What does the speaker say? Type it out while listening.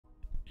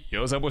Yo,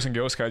 what's up, boys and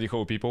girls, howdy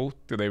ho people.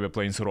 Today we're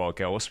playing Zero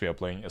Chaos, we are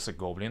playing as a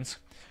Goblins.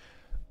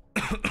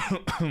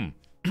 And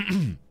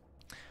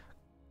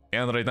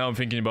right now I'm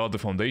thinking about the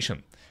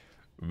foundation.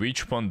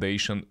 Which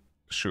foundation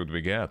should we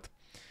get?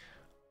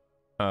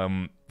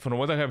 From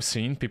what I have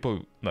seen,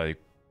 people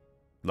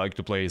like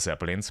to play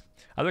Zeppelins.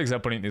 I think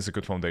Zeppelin is a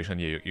good foundation.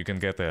 You can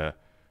get a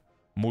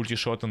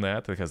multi-shot on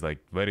that has like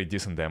very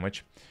decent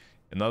damage.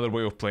 Another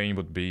way of playing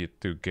would be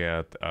to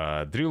get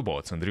drill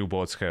bots, and drill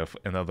bots have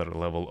another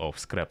level of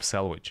scrap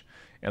salvage.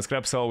 And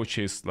scrap salvage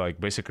is like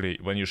basically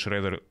when your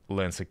shredder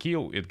lands a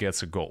kill, it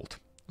gets a gold.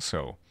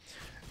 So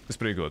it's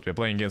pretty good. We're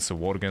playing against a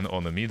Worgen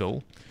on the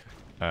middle.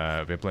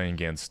 We're playing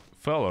against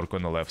Felork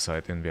on the left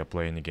side, and we're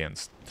playing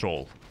against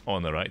Troll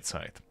on the right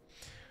side.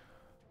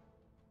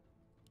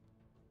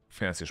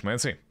 Fancy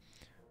schmancy.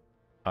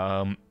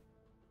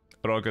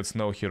 Rockets,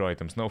 no hero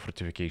items, no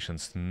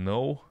fortifications,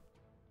 no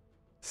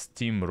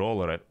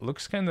steamroller. It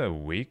looks kind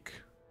of weak,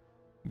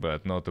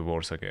 but not the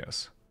worst, I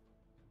guess.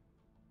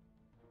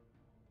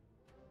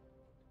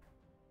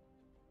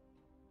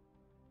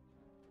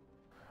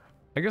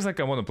 I guess like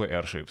I want to play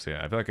airships,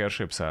 yeah. I feel like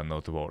airships are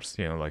not the worst,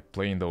 you know, like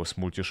playing those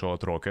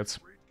multi-shot rockets.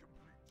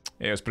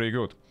 Yeah, it's pretty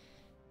good.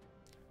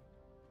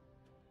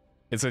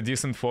 It's a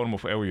decent form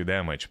of AoE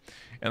damage.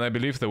 And I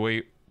believe the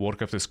way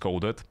Warcraft is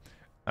coded,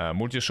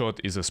 multi-shot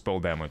is a spell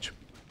damage.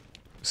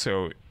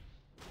 So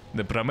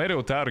the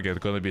primary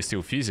target gonna be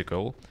still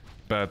physical,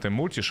 but the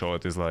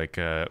multi-shot is like,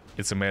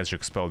 it's a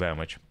magic spell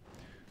damage.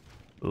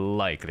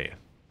 Likely.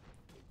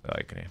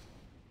 I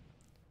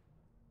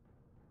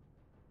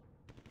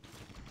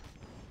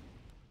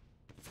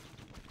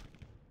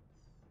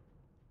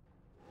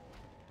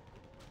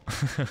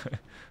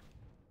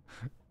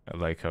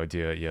like how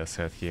dear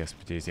said he has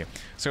PTSD.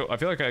 So I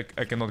feel like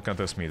I cannot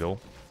contest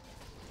middle.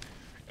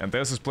 And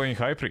Tess is playing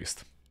High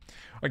Priest.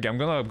 Okay, I'm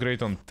gonna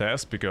upgrade on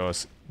Tess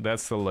because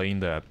that's the lane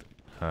that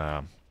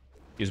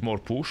is more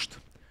pushed.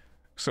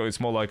 So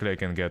it's more likely I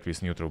can get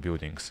with neutral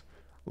buildings.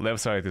 Left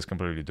side is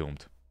completely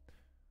doomed.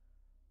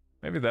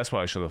 Maybe that's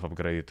why I should have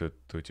upgraded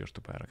to tier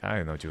 2 barrack. I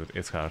don't know, dude,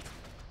 it's hard.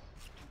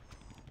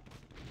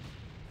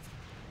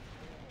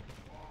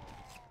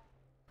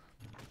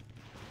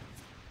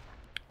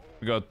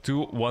 We got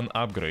 2-1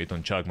 upgrade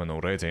on Chugman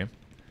already.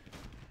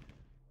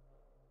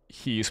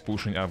 He is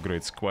pushing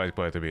upgrades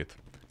quite a bit.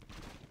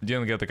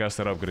 Didn't get the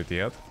caster upgrade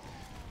yet.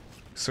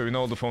 So we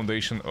know the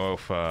foundation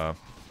of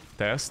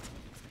Test.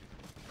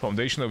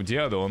 Foundation of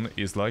Diadon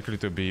is likely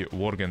to be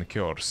Worgen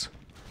Curse,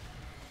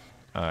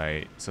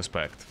 I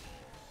suspect.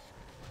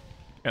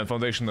 And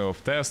foundation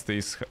of Test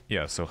is,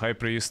 yeah, so High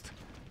Priest.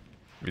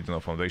 We don't know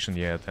foundation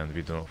yet, and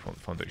we don't know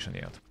foundation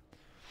yet.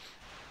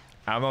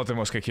 I'm not the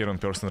most coherent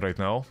person right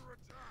now.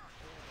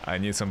 I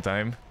need some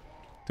time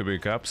to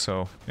wake up,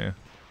 so yeah.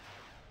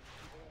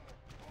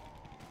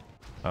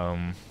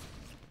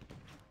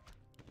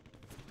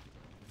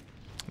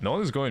 No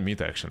one is going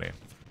mid actually.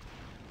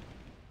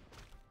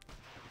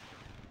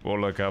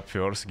 Warlock up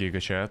first,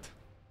 Giga Chat.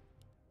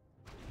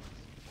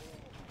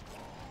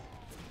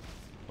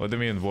 What do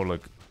you mean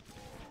Warlock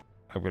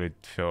upgrade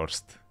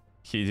first?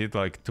 He did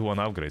like 2-1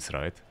 upgrades,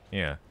 right?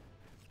 Yeah.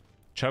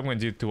 Chapman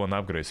did 2-1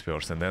 upgrades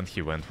first and then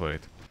he went for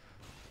it.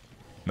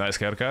 Nice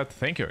haircut,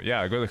 thank you.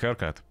 Yeah, I got a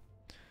haircut.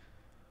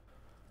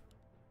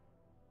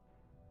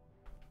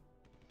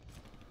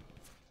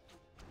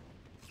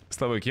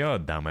 Slavik, you're a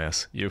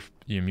dumbass. You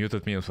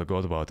muted me and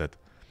forgot about it.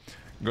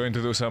 Going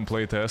to do some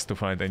playtest to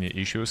find any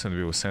issues and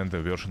we will send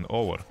the version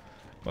over.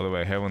 By the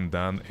way, I haven't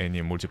done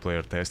any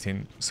multiplayer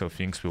testing, so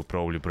things will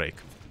probably break.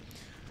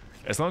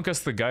 As long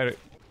as the guy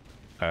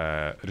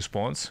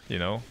responds, you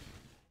know,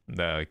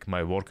 like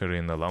my worker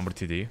in the Lumber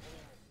TD,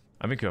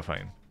 I think we're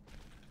fine.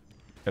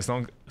 As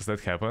long as that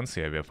happens,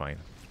 yeah, we're fine.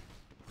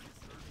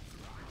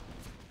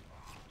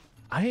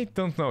 I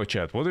don't know,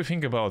 chat. What do you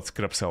think about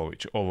Scrap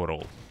Salvage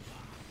overall?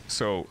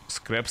 So,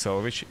 Scrap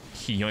Salvage,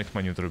 he yoinked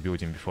my neutral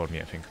building before me,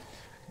 I think.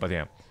 But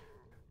yeah.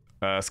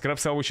 Scrap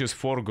Salvage is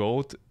 4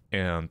 gold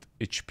and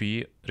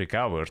HP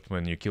recovered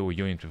when you kill a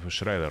unit with a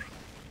shredder.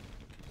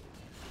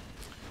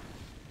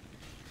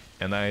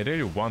 And I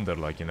really wonder,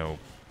 like, you know...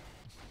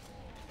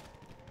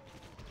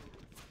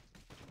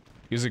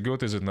 Is it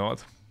good, is it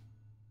not?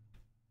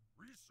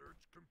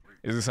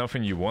 Is it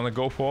something you want to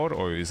go for,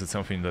 or is it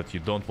something that you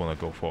don't want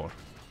to go for?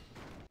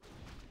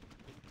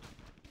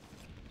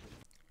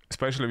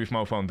 Especially with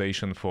my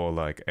foundation for,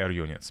 like, air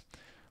units.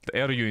 The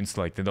air units,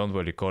 like, they don't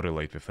really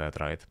correlate with that,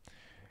 right?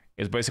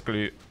 It's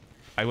basically,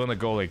 I want to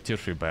go, like, tier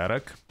 3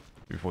 barrack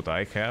with what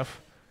I have,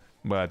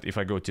 but if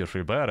I go tier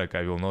 3 barrack,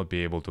 I will not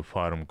be able to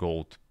farm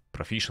gold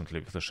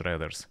proficiently with the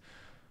shredders.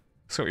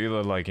 So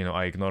either, like, you know,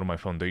 I ignore my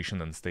foundation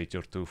and stay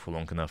tier 2 for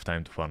long enough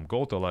time to farm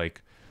gold, or,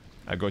 like,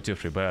 I go tier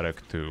 3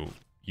 barrack to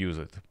use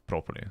it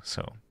properly,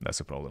 so that's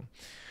a problem.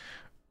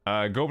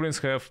 Goblins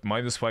have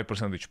minus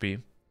 5%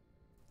 HP,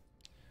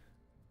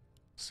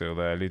 so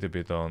they're a little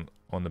bit on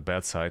the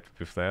bad side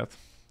with that.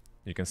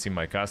 You can see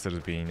my casters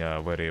being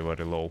very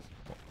low,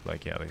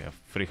 like yeah, they have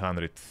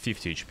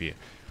 350 HP.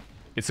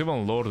 It's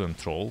even lower than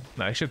Troll.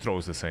 No, actually Troll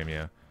is the same,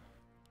 yeah.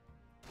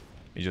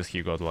 It's just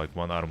he got like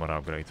 1 armor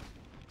upgrade.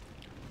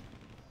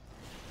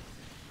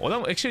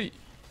 Well, actually,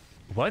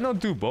 why not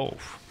do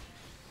both?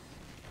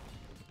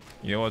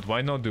 You know what,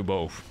 why not do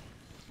both?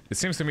 It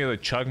seems to me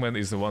that Chugman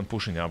is the one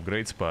pushing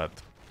upgrades, but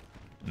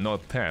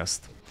not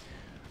Test.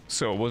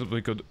 So what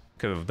we could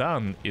have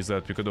done is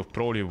that we could have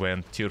probably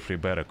went tier 3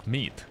 barrack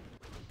mid.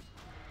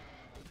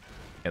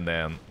 And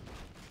then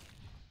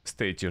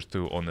stay tier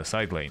 2 on the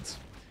side lanes.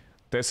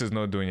 Test is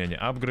not doing any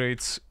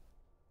upgrades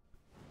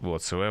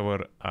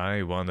whatsoever.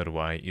 I wonder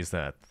why is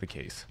that the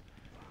case.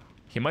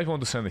 He might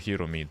want to send a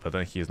hero mid, but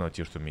then he is not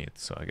tier 2 mid,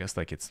 so I guess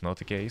like it's not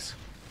the case.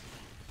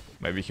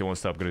 Maybe he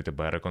wants to upgrade a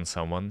barrack on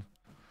someone.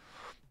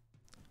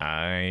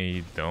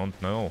 I don't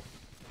know.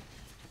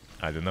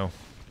 I don't know.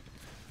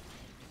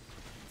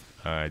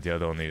 The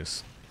other one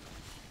is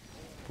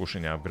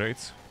pushing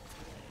upgrades.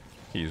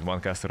 He is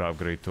 1 caster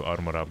upgrade, 2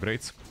 armor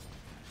upgrades.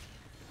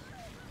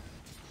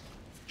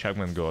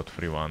 Chugman got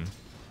 3-1.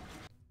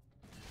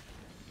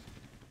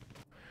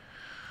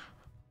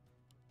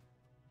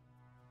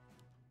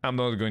 I'm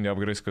not going to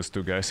upgrade because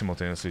 2 guys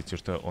simultaneously tier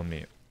 2 on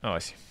me. Oh, I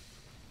see.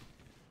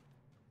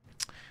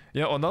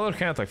 Yeah, on the other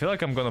hand, I feel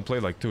like I'm gonna play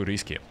like too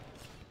risky.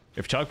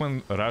 If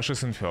Chugman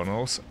rushes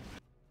Infernals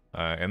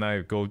and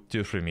I go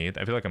tier 3 mid,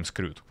 I feel like I'm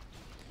screwed.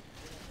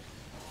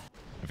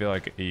 I feel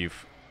like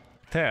if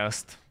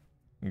Test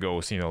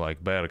goes, you know,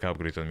 like barrack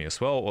upgrade on me as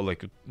well, or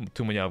like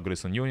too many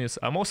upgrades on units,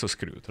 I'm also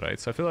screwed, right?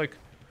 So I feel like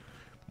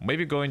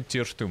maybe going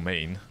tier 2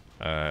 main,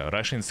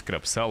 rushing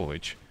scrap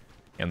salvage,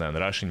 and then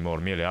rushing more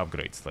melee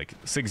upgrades, like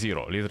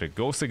 6-0, literally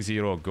go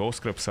 6-0, go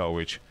scrap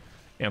salvage,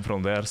 and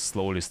from there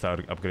slowly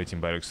start upgrading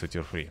barracks to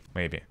tier 3,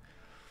 maybe.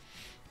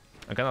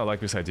 I kinda like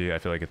this idea, I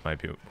feel like it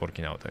might be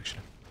working out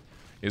actually.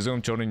 Is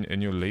Zoom turning a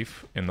new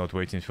leaf and not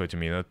waiting 30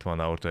 minutes, 1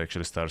 hour to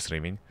actually start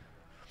streaming?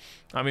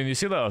 I mean, you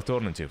see the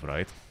alternative,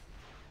 right?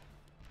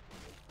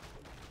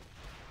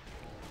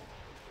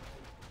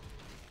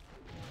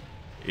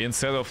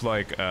 Instead of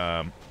like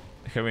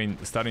having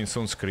starting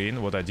soon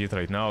screen, what I did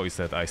right now is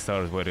that I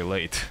started very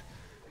late.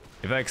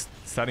 If like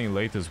starting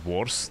late is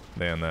worse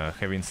than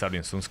having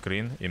starting soon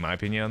screen, in my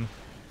opinion.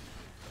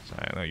 So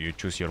I don't know, you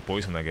choose your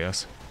poison, I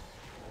guess.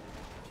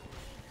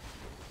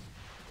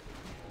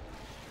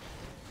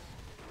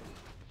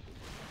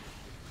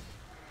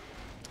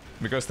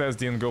 Because Tess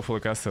didn't go for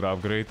the caster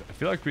upgrade, I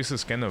feel like this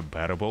is kind of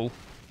bearable.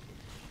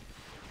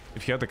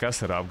 If he had the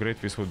caster upgrade,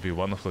 this would be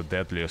one of the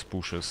deadliest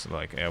pushes,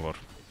 like, ever.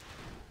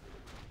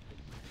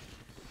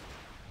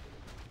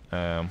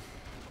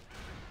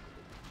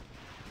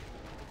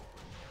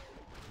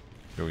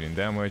 Building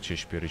damage,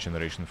 HP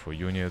regeneration for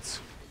units.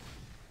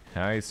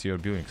 Hides your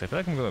buildings. I feel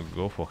like I'm gonna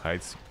go for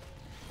hides.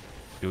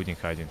 Building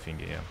hiding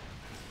thingy, yeah.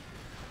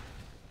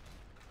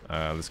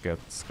 Let's get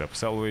scrap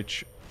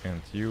salvage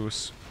and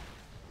use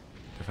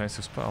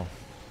defensive spell.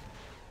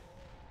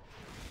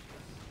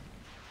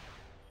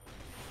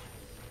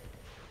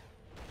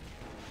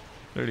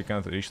 Really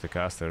can't reach the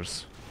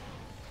casters.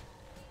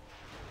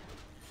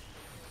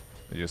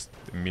 They're just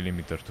a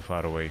millimeter too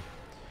far away.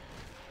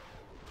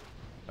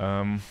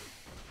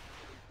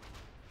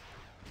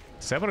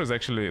 Saber is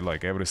actually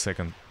like every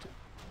second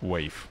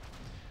wave.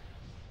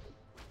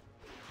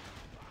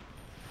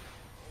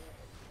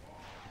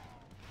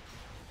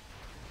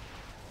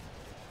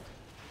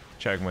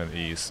 Chugman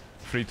is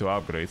free to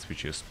upgrades,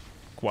 which is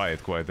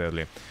quite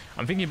deadly.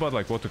 I'm thinking about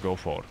like what to go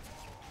for.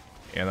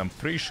 And I'm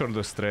pretty sure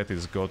the strat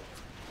is got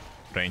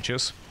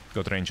ranges.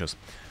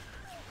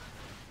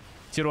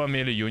 Tier 1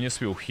 melee units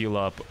will heal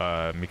up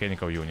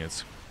mechanical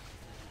units.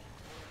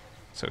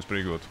 So it's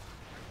pretty good.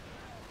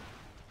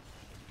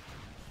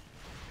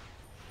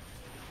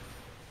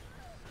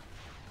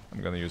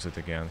 I'm gonna use it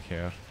again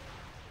here.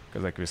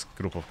 Because like this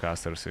group of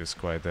casters is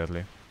quite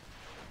deadly.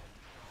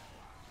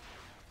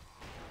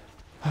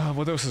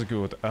 What else is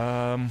good?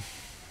 I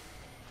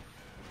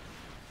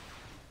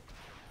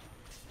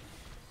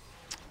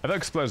feel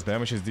like splash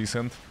damage is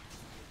decent.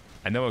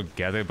 I never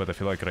get it, but I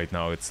feel like right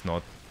now it's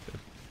not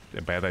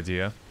a bad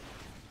idea.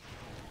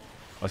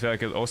 I feel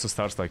like it also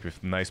starts like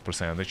with nice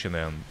percentage and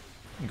then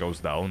goes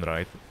down,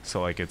 right?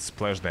 So like it's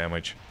splash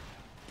damage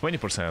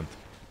 20%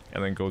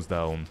 and then goes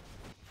down,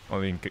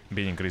 only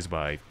being increased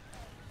by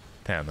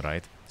 10,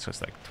 right? So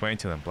it's like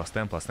 20 then plus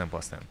 10 plus 10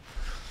 plus 10.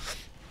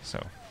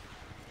 So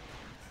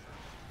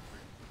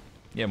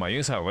yeah, my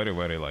units are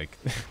very like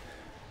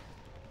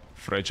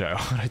fragile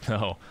right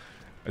now,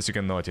 as you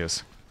can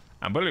notice.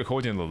 I'm barely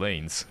holding the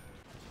lanes.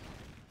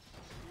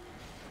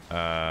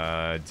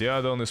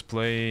 Diadon is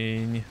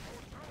playing...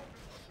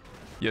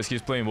 Yes,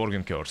 he's playing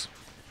Worgen Curse.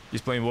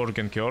 He's playing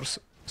Worgen Curse,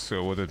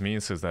 so what it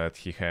means is that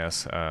he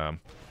has a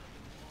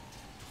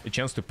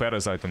chance to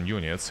parasite on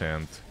units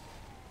and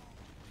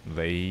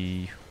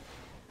they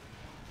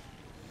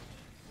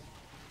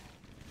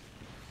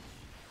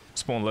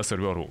spawn lesser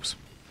werewolves.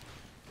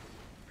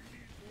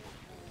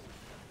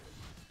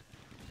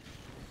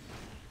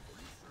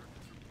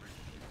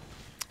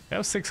 I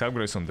have 6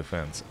 upgrades on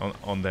defense,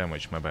 on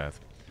damage, my bad.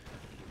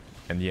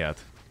 And yet,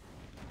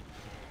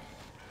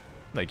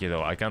 like, you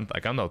know, I can't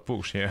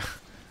outpush, yeah.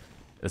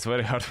 It's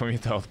very hard for me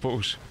to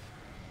outpush.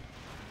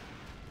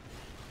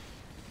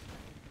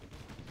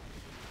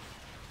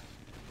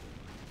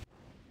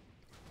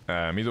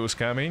 Middle is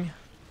coming.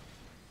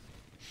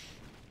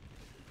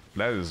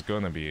 That is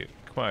gonna be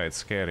quite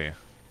scary.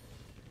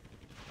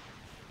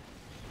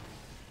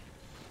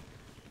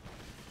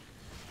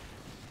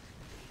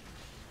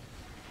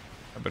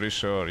 I'm pretty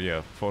sure,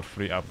 yeah, for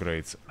free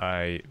upgrades,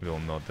 I will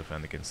not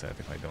defend against that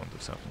if I don't do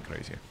something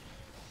crazy.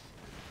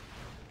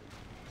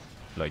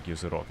 Like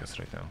use the rockets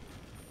right now.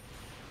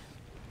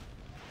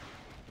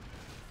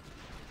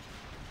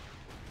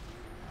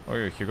 Oh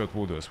yeah, he got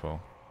voodoo as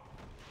well.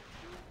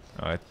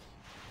 Alright.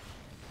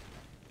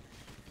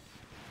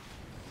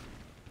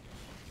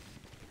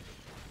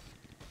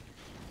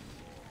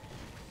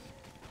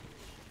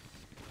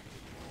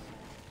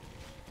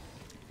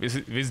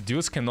 These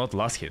dudes cannot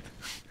last hit.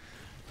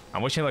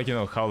 I'm watching, like, you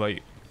know,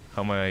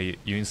 how my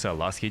units are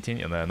last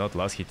hitting and they're not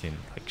last hitting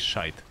like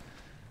shite.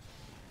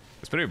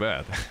 It's pretty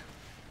bad.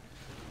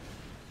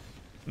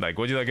 Like,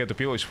 what did I get the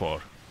pillage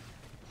for?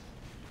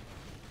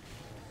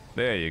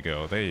 There you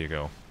go, there you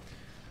go.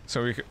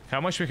 So how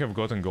much we have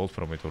gotten gold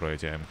from it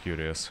already, I'm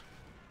curious.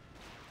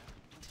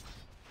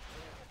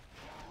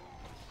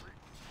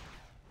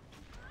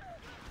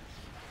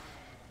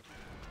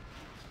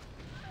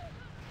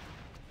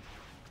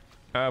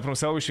 From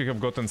salvage we have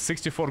gotten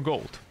 64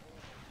 gold.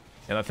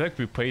 And I think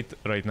we paid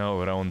right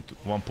now around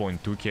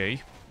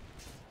 1.2k.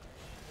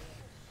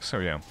 So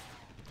yeah.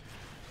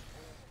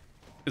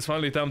 It's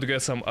finally time to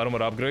get some armor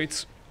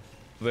upgrades.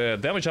 The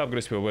damage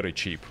upgrades were very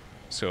cheap.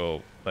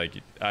 So,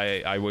 like,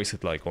 I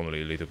wasted, like,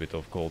 only a little bit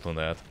of gold on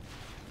that.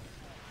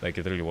 Like,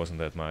 it really wasn't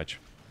that much.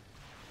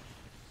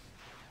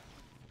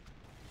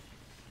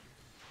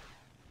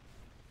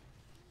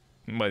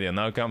 But yeah,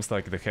 now comes,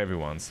 like, the heavy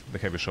ones, the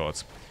heavy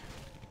shots.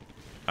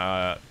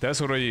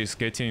 Tess already is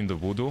getting the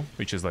voodoo,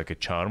 which is like a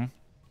charm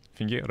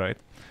thingy, right?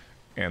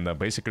 And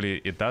basically,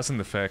 it doesn't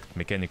affect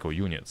mechanical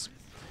units.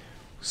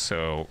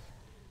 So,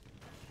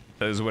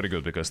 that is very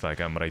good because,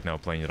 like, I'm right now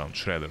playing around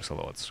shredders a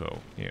lot, so,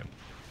 yeah.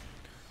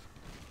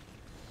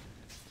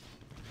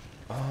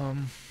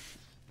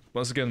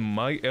 Once again,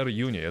 my air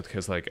unit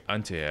has like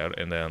anti-air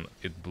and then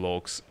it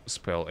blocks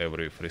spell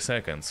every 3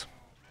 seconds.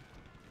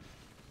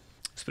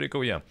 It's pretty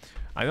cool, yeah.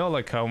 I know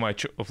like how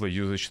much of the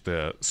usage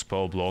the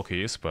spell block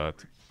is, but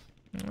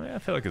I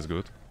feel like it's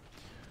good.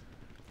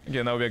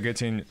 Again, now we are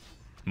getting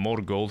more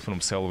gold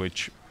from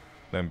salvage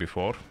than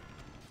before.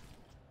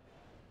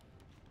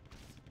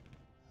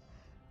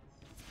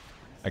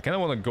 I kinda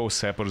wanna go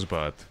sappers,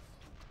 but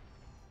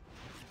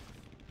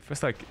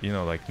it's like, you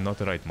know, like, not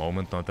the right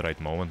moment, not the right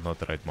moment, not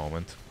the right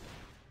moment.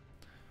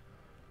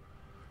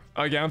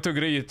 Okay, I'm too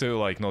greedy to,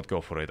 like, not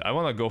go for it. I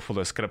wanna go for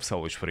the scrap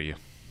salvage free.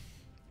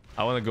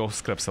 I wanna go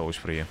scrap salvage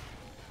free.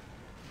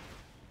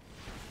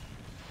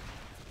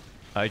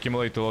 I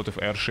accumulate a lot of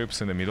airships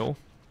in the middle.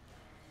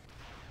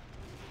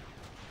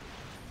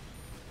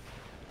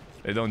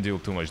 They don't deal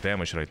too much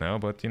damage right now,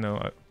 but, you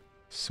know,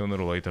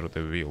 sooner or later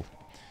they will.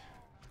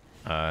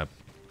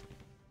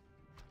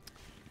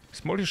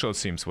 Smolty shot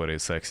seems very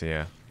sexy,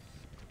 yeah.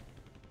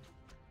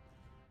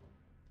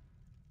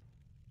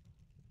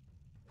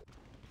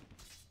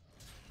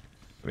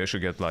 We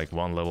should get like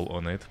 1 level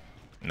on it.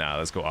 Nah,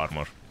 let's go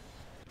armor.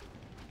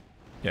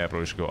 Yeah, I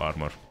probably should go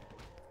armor.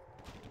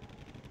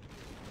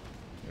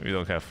 We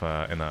don't have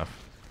enough.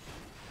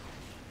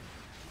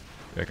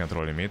 We're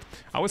controlling mid.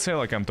 I would say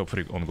like I'm top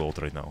 3 on gold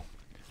right now.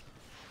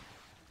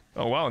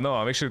 Oh wow, no,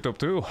 I'm actually top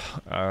 2.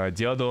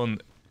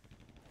 Diadon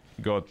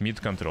got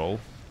mid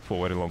control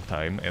for a very long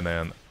time, and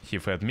then he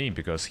fed me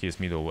because his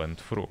middle went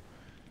through.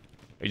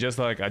 It's just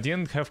like I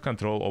didn't have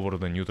control over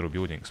the neutral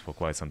buildings for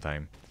quite some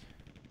time.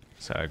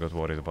 So I got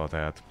worried about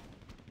that.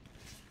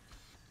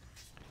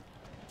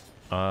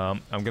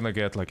 I'm gonna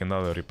get like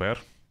another repair.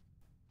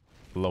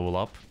 Level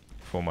up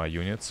for my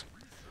units.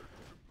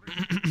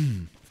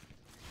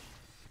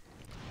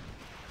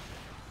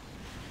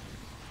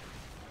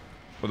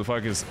 What the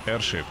fuck is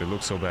airship? It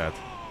looks so bad.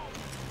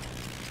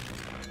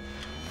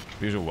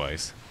 Visual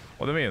wise.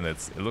 What do you mean?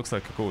 It looks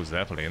like a cool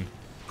Zeppelin.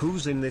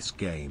 Who's in this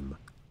game?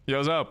 Yo,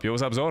 what's up? Yo,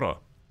 what's up, Zoro?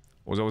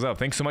 What's up?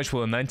 Thanks so much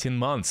for the 19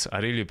 months. I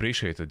really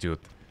appreciate it, dude.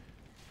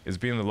 It's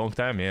been a long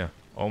time, yeah.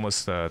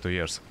 Almost 2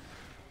 years.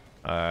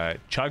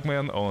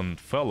 Chugman on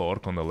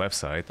Felork on the left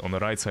side. On the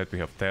right side we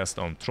have Test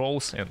on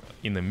Trolls. And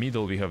in the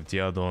middle we have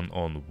Diadon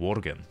on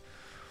Worgen.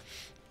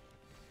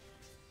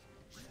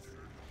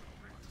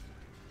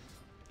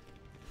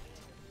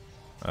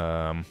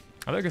 I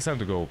think it's time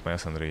to go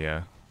Masonry,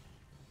 yeah.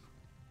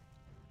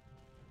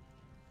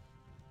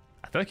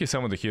 I think he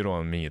summoned the hero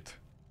on mid.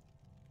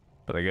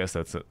 But I guess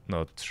that's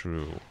not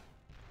true.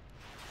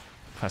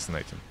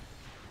 Fascinating.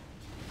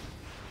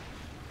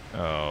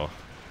 Oh.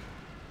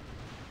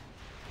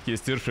 He's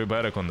still free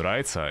barrack on the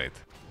right side.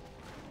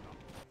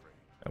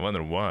 I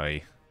wonder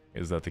why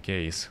is that the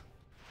case.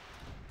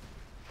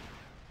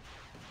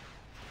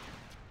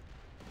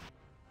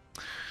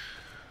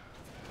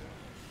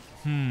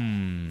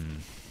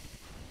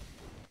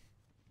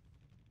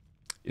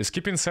 Is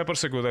skipping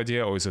sappers a good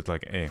idea, or is it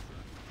like, eh?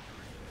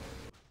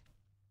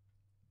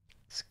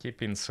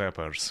 Skipping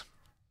sappers.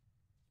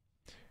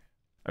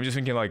 I'm just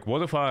thinking like,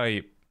 what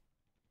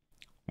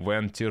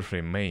went tier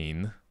 3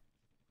 main,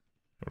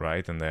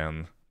 right, and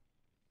then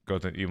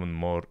got an even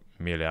more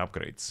melee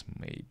upgrades,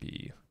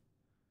 maybe.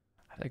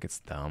 I think it's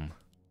dumb.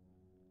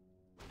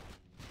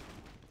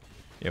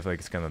 Yeah, I feel like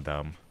it's kinda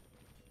dumb.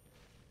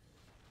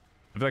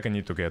 I feel like I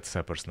need to get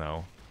Sappers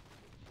now.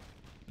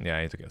 Yeah,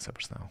 I need to get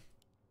Sappers now.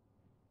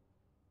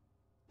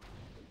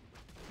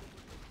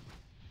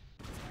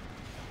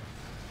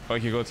 Oh,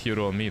 he got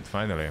hero meat,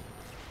 finally.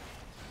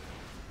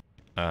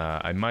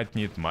 I might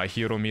need my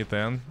hero meat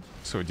then,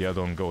 so the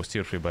add-on goes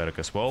tier 3 barrack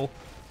as well.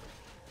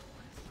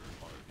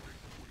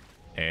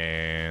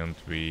 And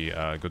we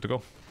are good to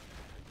go.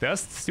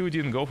 Test still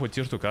didn't go for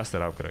tier 2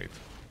 caster upgrade.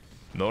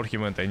 Nor he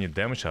went any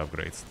damage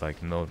upgrades,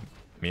 like no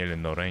melee,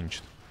 no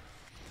ranged.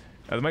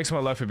 That makes my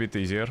life a bit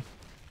easier.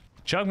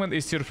 Chugman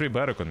is tier 3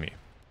 barrack on me.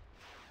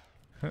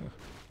 Huh.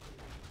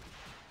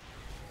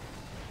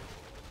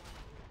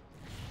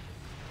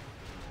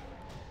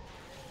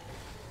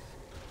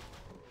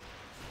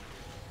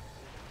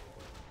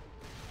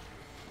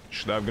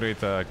 Should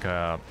upgrade like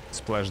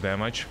splash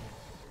damage.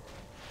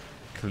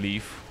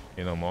 Cleave,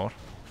 you know, more.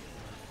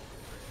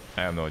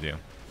 I have no idea.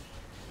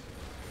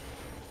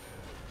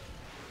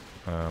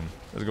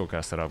 Let's go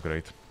caster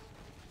upgrade.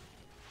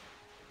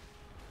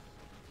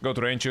 Go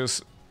to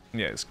ranges.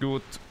 Yeah, it's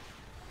good.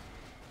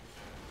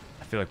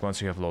 I feel like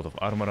once you have a lot of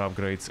armor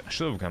upgrades, I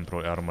should have gone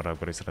pro armor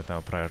upgrades right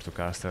now prior to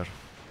caster.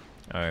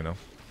 I know.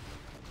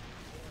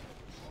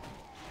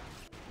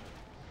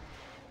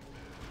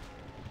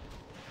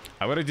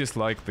 I very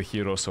dislike the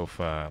heroes of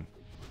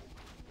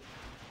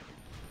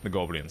the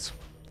goblins.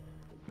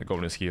 The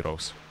goblins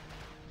heroes.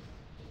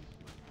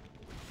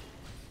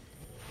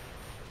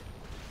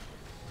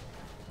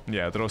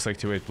 Yeah, throws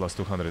activate plus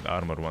 200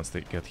 armor once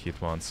they get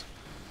hit once.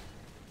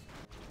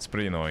 It's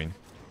pretty annoying.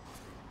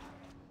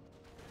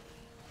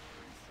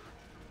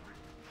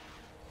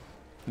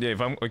 Yeah,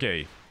 if I'm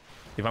okay,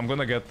 if I'm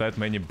gonna get that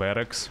many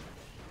barracks,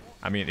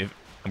 I mean, if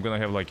I'm gonna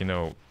have, like, you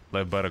know,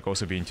 left barrack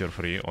also being tier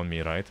 3 on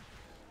me, right?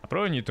 I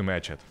probably need to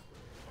match it.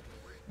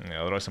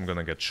 Yeah, otherwise I'm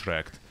gonna get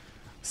shreked.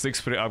 6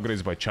 free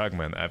upgrades by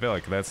Chugman. I feel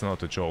like that's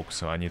not a joke,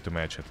 so I need to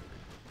match it.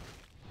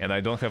 And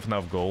I don't have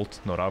enough gold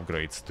nor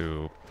upgrades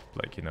to,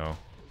 like, you know,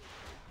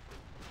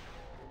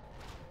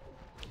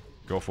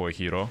 go for a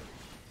hero.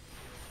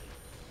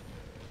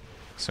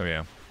 So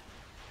yeah.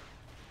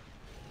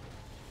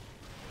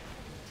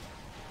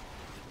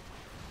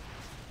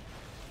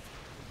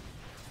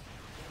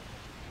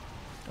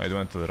 I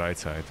went to the right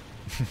side.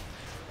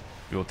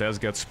 Will Tess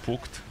get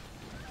spooked?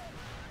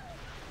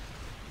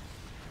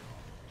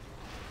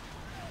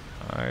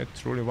 I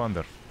truly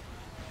wonder.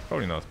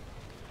 Probably not.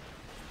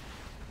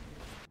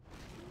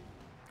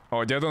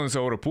 Oh, the add-on is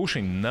over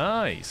pushing.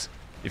 Nice!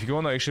 If you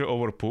wanna actually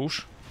over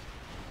push,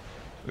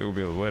 it will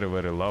be very,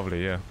 very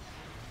lovely, yeah.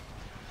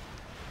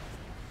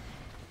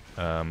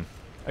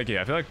 Okay,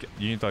 I feel like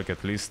you need like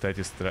at least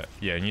status.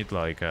 Yeah, you need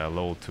like a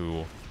low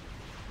 2.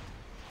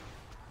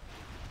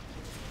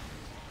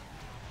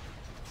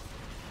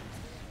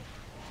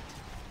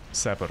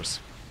 Sappers,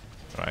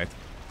 right?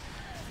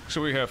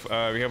 So we have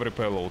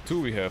repair low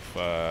 2, we have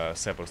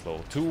sappers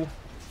low 2,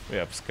 we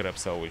have scrap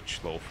salvage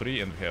low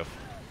 3, and we have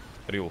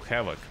real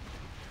havoc.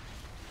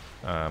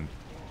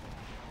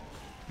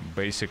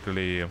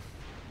 Basically,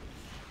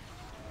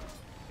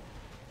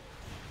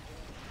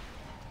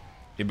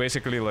 it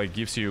basically like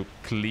gives you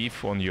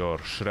cleave on your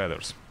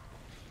shredders.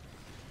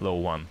 Low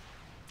 1.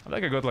 I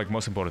think I got like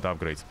most important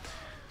upgrades.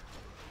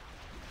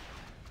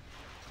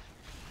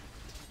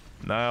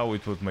 Now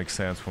it would make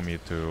sense for me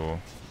to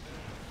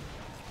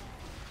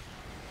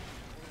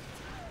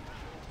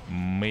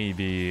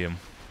maybe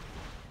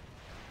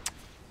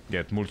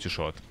get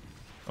multi-shot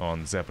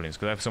on Zeppelins,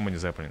 because I have so many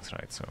Zeppelins,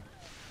 right? So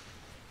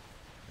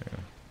yeah.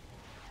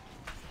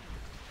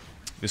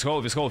 This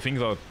whole thing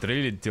though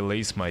really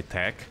delays my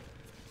tech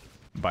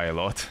by a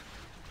lot,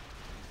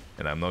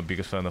 and I'm not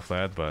biggest fan of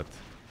that. But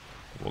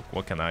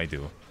what can I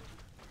do?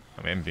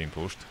 I'm being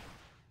pushed.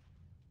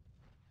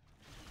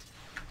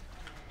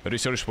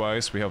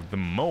 Research-wise, we have the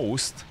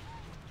most.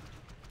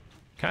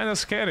 Kinda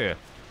scary.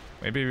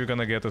 Maybe we're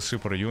gonna get a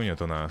super unit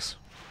on us.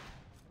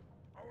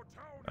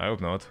 I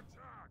hope not.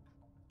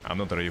 I'm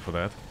not ready for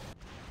that.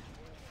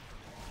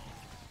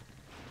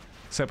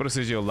 Separate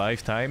is your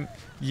lifetime.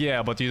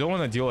 Yeah, but you don't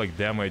wanna deal like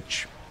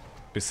damage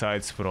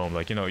besides from,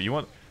 like, you know, you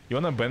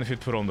wanna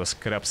benefit from the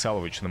scrap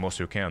salvage the most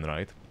you can,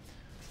 right?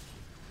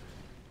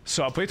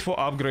 So I paid for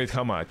upgrade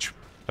how much?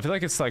 I feel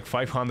like it's like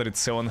 500,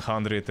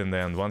 700 and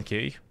then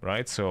 1k,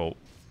 right? So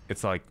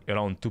it's like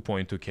around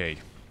 2.2k.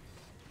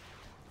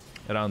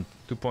 Around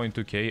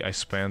 2.2k I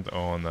spent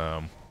on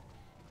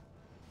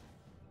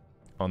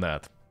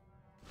that.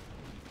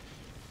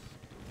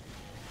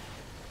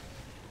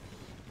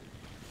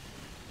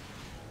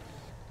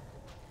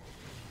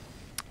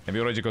 And we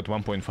already got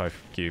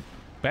 1.5k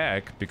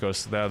back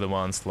because they're the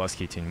ones last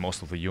hitting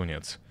most of the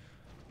units.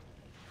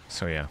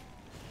 So yeah.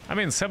 I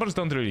mean, Sabers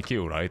don't really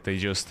kill, right? They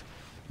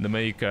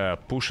make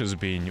pushes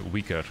being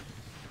weaker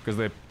because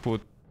they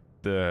put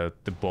the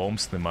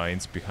bombs, the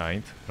mines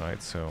behind,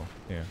 right? So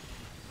yeah.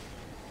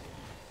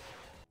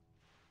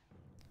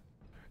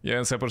 Yeah,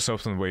 and Sapper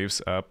soften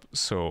waves up,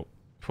 so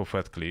for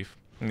Fat Cliff.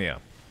 Yeah.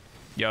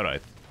 You're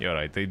right. You're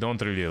right. They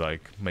don't really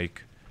like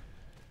make...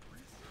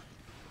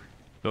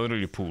 Don't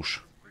really push.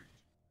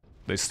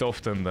 They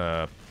soften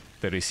the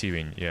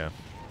receiving, yeah.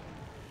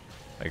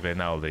 Like right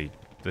now, the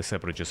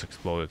Sapper just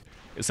exploded.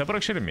 Is Sapper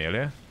actually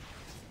melee?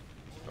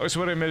 Oh, it's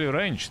very melee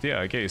ranged. Yeah,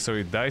 okay, so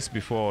it dies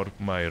before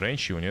my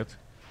range unit.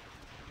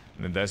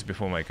 And it dies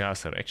before my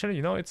caster. Actually,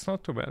 you know, it's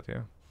not too bad,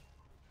 yeah.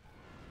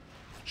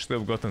 Should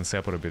have gotten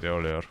Sapper a bit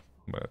earlier,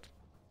 but...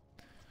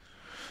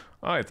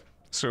 Alright,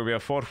 so we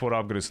have 4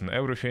 upgrades on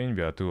everything,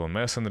 we are 2 on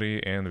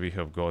Masonry, and we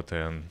have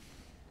gotten...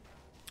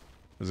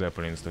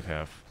 Zeppelins to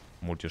have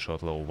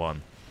multi-shot level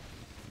 1.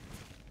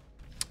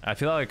 I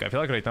feel like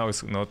right now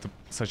is not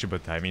such a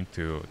bad timing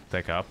to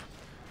tech up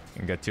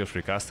and get tier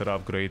 3 caster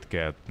upgrade,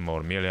 get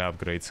more melee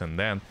upgrades, and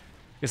then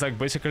it's like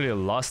basically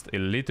last a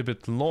little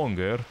bit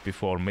longer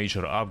before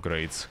major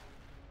upgrades.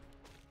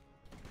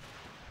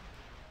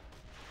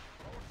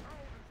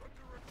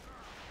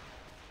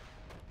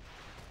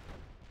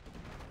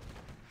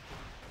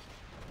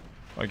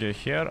 Okay,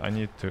 here I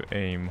need to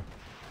aim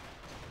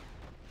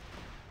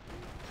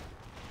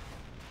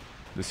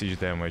the siege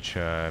damage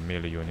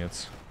melee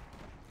units,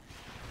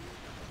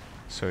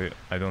 so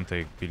I don't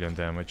take billion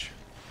damage.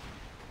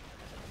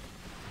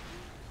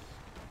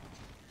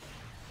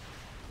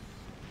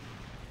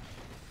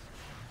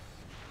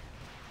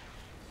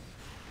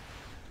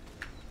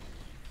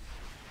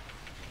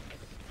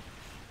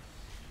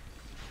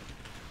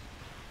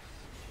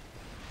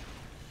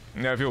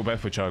 Yeah, I feel bad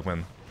for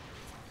Chugman.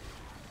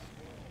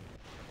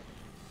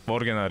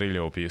 Morgan are really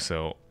OP,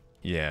 so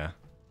yeah.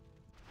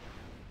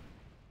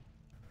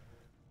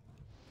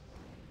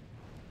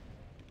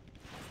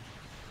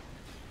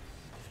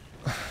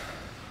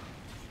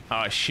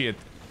 Ah, shit.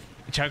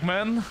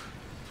 Chugman?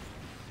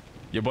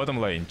 Your bottom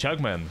lane,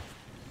 Chugman.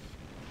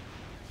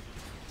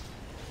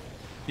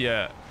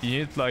 Yeah, you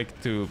need like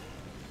to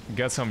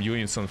get some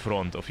units on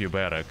front of your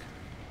barrack.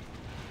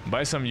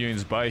 Buy some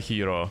units, buy a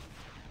hero.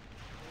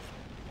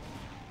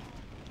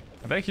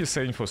 I think he's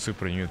saying for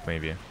super unit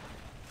maybe.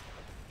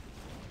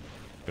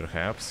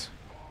 Perhaps.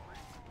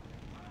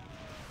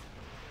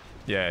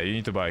 Yeah, you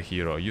need to buy a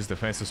hero. Use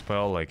defensive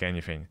spell, like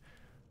anything.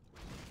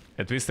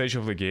 At this stage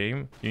of the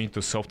game, you need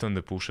to soften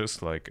the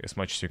pushes like as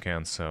much as you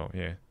can, so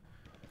yeah.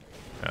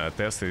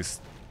 Test is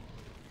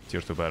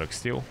tier 2 barrack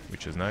still,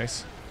 which is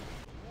nice.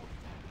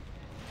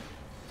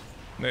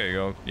 There you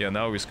go. Yeah,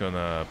 now he's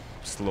gonna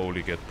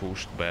slowly get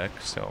pushed back,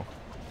 so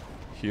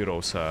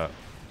heroes are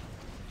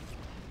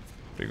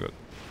pretty good.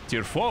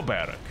 Tier 4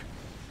 barrack.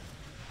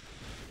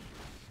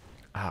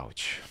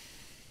 Ouch.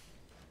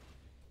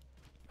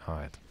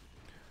 Alright.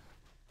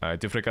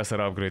 Tier 3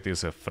 caster upgrade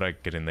is a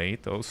frag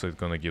grenade, also it's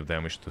gonna give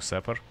damage to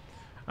Sapper.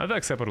 I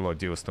think Sapper Lord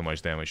deals too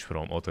much damage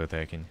from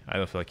auto-attacking. I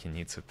don't feel like he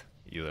needs it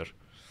either.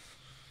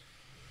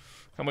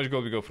 How much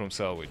gold we go from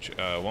salvage?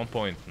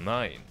 1.9.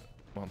 1.9.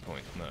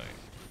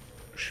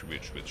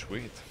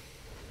 Sweet.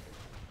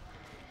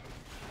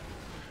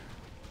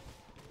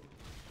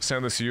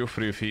 Send us you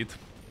 3 feet.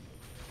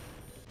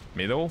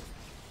 Middle?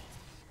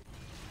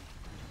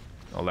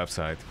 Or left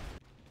side?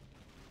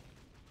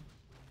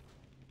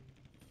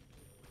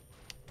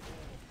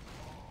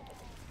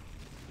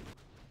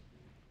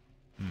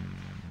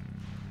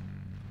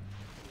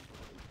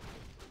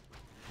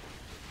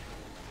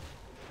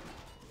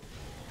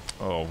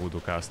 Oh, Voodoo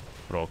cast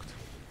procced.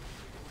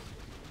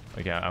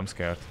 Okay, I'm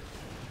scared.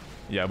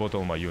 Yeah, I bought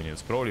all my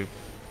units. Probably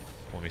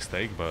a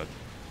mistake, but...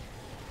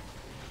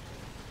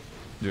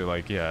 Dude,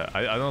 like, yeah,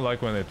 I don't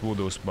like when it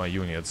voodoos my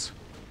units.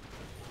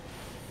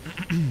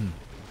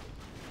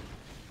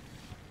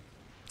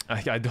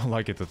 I don't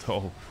like it at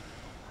all.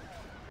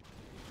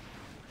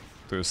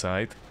 To the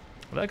side.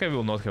 Like I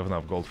will not have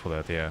enough gold for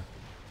that, yeah.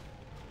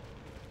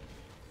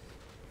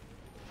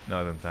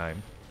 Not in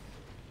time.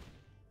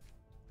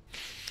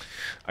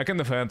 I can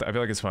defend, I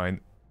feel like it's fine.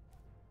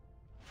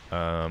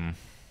 I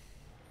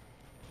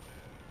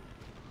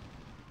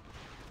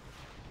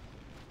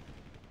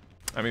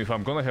mean, if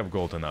I'm gonna have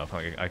gold enough,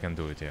 I can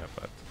do it, yeah,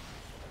 but...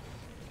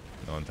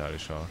 Not entirely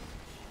sure.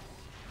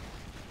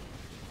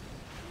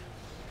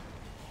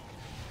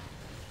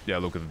 Yeah,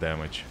 look at the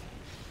damage.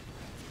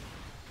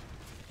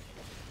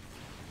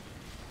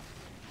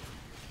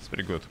 It's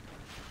pretty good.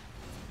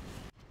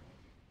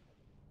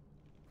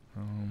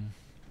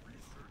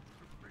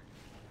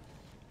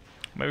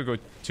 Maybe go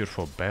tier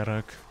 4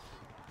 barrack.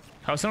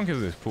 How strong is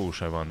this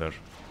push, I wonder? I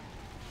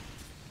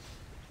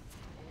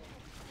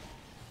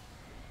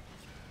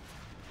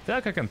feel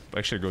like I can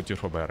actually go tier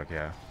 4 barrack,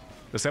 yeah.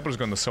 The Sapper's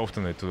gonna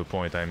soften it to the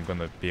point I'm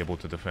gonna be able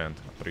to defend,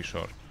 I'm pretty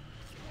sure.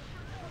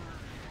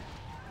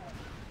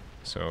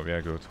 So,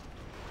 yeah, good.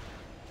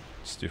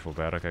 It's tier 4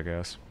 barrack, I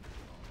guess.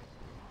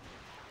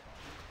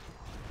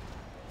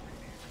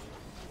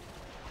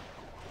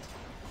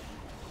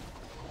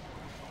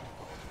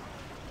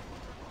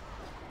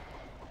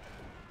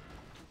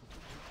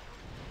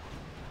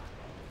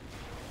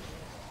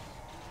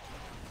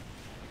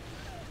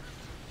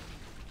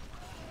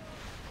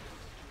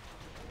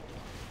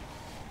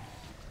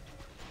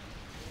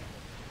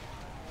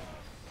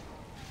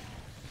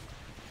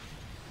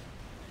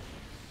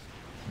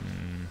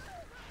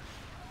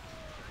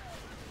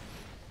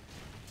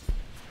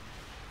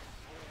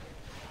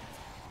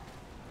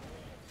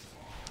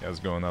 Let's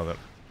go another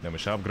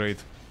damage upgrade.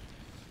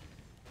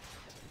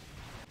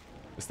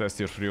 Is that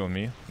tier 3 on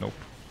me? Nope.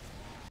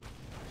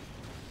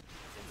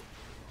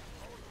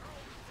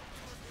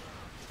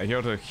 I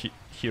heard a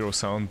hero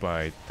sound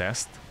by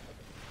Test.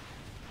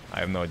 I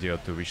have no idea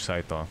to which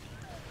side though.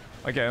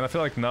 Okay, and I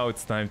feel like now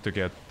it's time to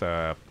get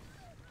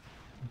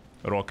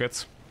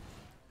rockets.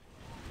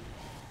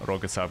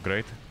 Rockets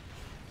upgrade.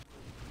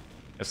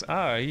 As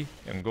I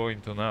am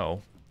going to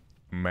now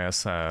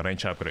mass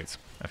range upgrades,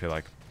 I feel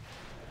like.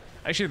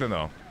 Actually, don't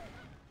know.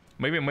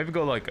 Maybe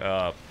go like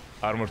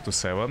armor to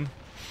 7.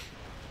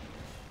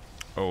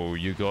 Oh,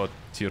 you got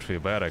tier 3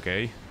 barrack,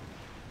 eh?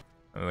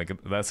 Like,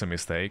 that's a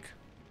mistake.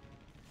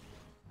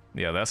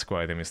 Yeah, that's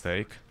quite a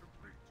mistake.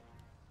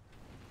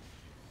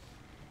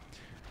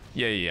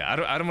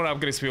 Yeah. Armor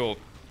upgrades will,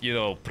 you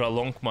know,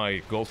 prolong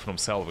my gold from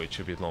salvage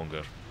a bit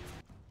longer.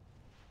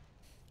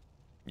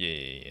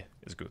 Yeah,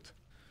 it's good.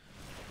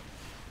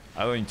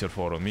 I don't need tier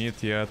 4 on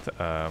meat yet.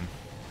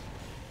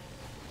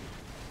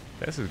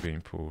 This is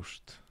being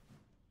pushed.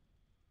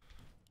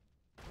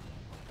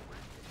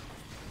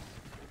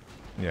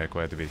 Yeah,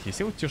 quite a bit. He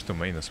still tiers to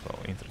main as well.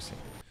 Interesting.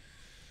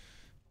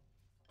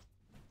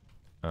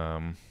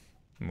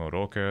 More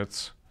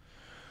rockets.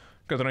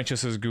 Got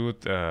wrenches is good.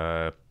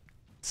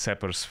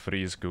 Sappers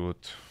free is good.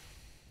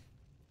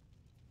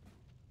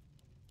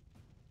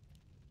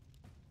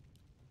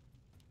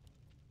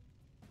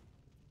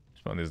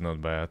 This one is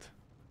not bad.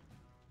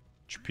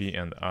 HP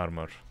and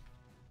armor.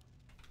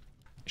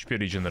 HP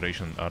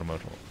regeneration armor.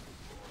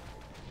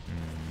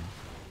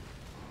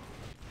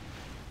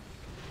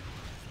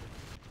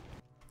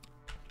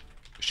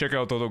 Check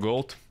out auto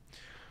gold.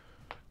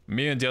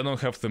 Me and Dion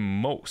have the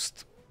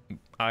most.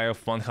 I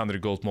have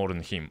 100 gold more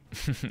than him.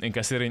 And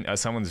considering I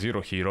summon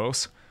 0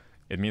 heroes,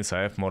 it means I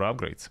have more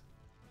upgrades.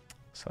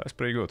 So that's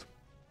pretty good.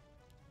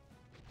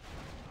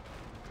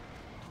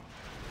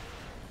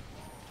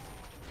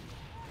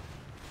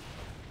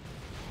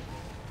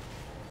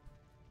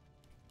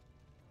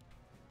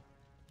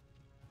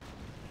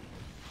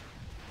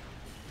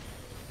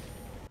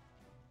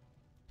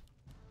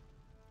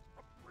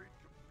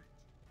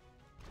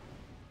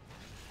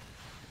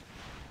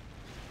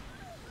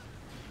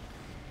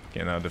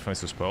 Okay, now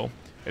defensive spell.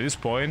 At this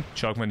point,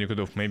 Chalkman, you could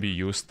have maybe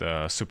used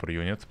a super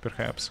unit,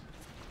 perhaps.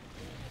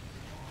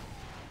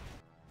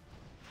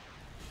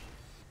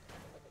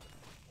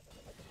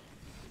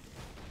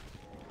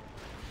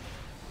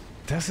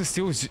 This is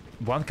still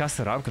one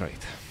caster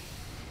upgrade.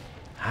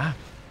 Huh?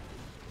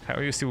 How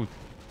are you still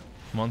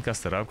one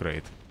caster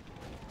upgrade?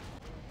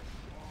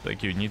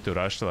 Like, you need to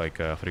rush like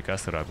 3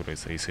 caster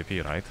upgrades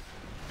ASAP, right?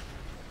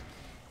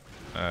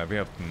 We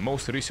have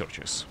most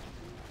researchers.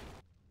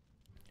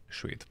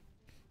 Sweet.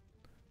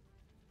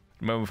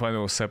 Remember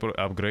final separate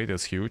upgrade,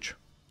 that's huge.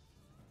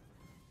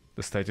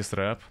 The status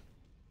trap.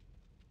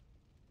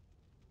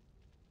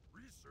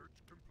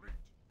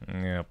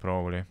 Yeah,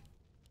 probably.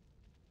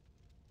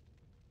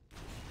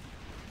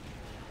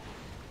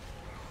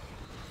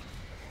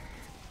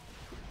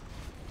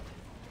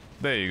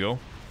 There you go.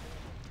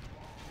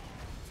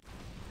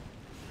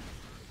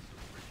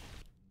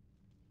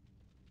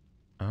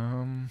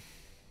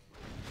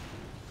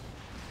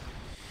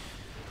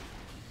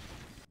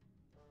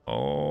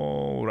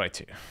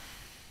 Alrighty.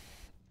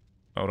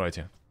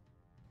 Alrighty.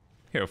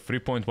 Here,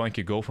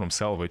 3.1k gold from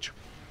salvage.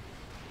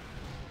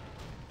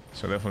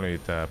 So definitely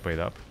it paid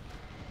up.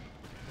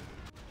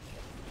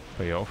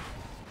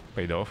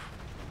 Paid off.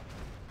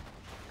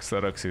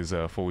 Xerax is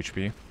full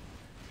HP.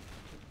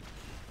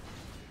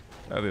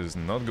 That is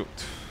not good.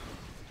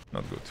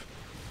 Not good.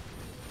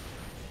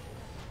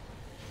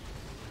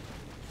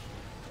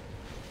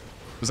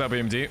 What's up,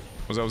 AMD?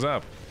 What's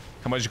up?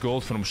 How much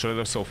gold from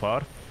Shredder so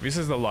far? This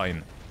is the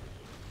line.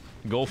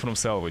 Gold from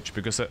salvage,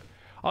 because...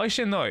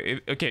 actually, no.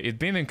 Okay, it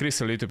been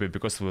increased a little bit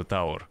because of the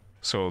tower.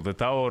 So the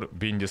tower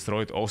being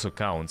destroyed also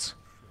counts.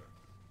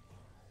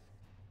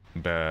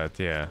 But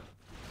yeah.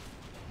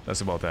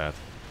 That's about that.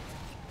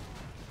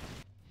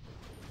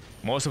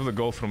 Most of the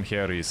gold from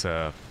here is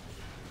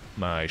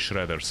my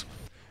shredders.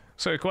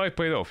 So it quite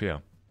paid off, yeah.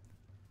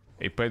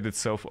 It paid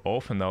itself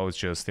off, and now it's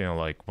just, you know,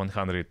 like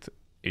 100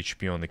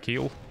 HP on the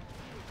kill.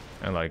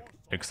 And like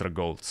extra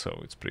gold, so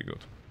it's pretty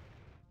good.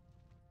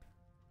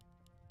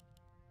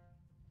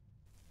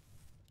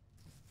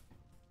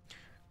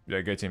 We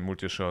are getting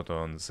multi-shot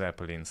on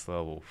Zeppelin's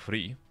level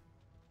 3.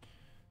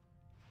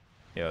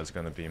 Yeah, it's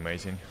gonna be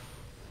amazing.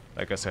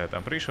 Like I said,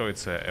 I'm pretty sure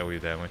it's AoE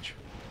damage.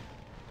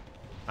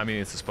 I mean,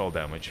 it's a spell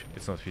damage,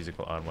 it's not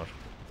physical armor.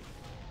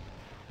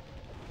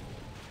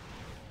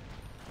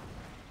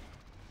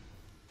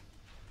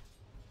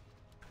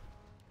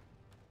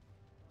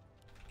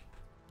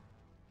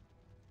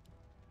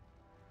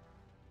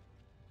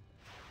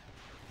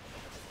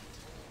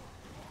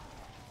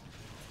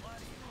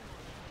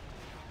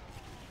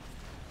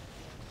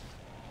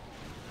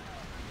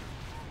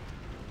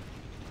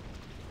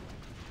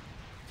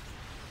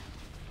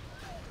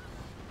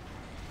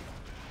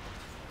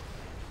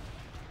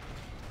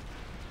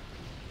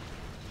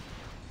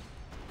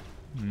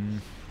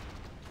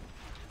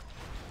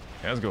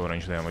 Let's go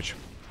range damage.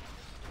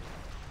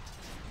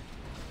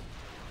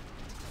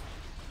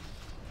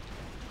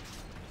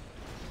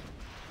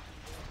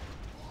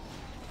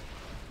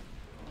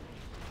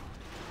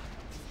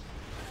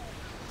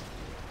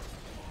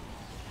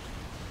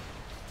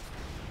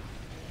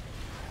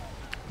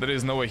 There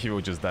is no way he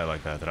will just die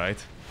like that, right?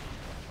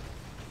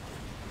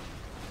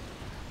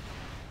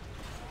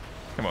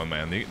 Come on,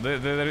 man.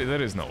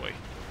 There is no way.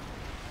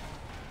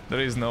 There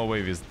is no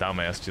way this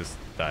dumbass just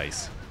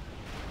dies.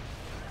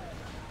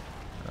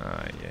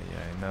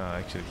 Yeah. No,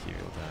 actually he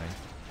will die.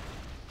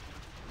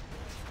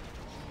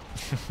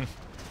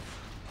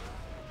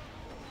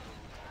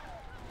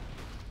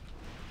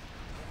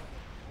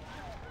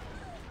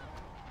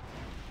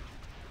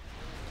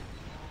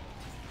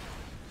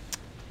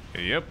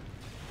 Yep.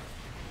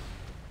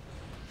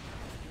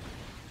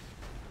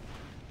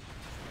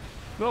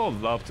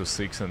 Well, up to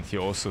 6 and he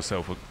also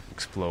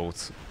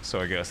self-explodes, so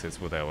I guess it's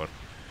whatever.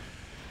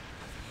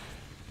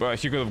 But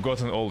he could have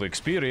gotten all the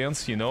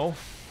experience, you know?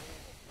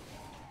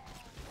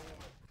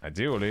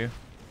 Ideally.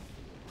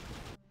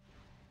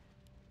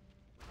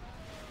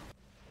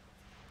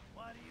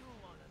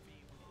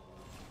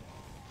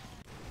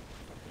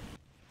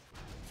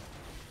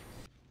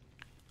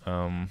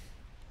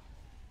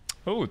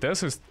 Oh,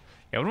 Tess is...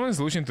 Everyone is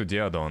losing to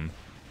Diadon.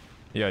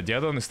 Yeah,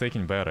 Diadon is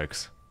taking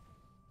barracks.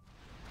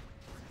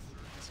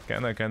 It's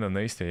kinda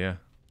nasty, yeah.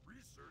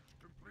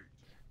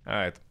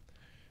 Alright.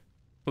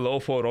 Low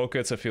 4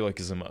 rockets I feel like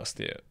is a must,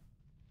 yeah.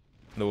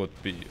 That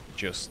would be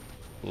just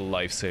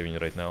life-saving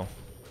right now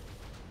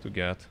to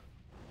get.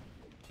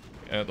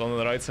 And on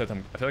the right side, I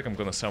feel like I'm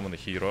gonna summon a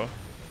hero.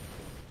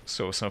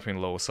 So something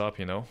lows up,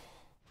 you know?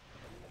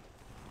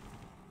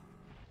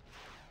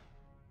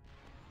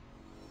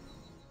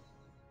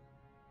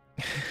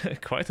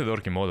 Quite a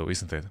dorky model,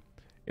 isn't it?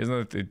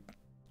 Isn't it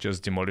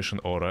just Demolition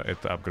Aura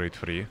at upgrade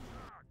 3?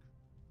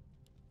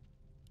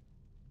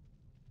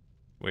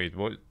 Wait,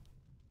 what?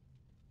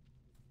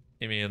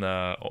 You mean,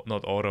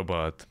 not Aura,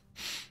 but...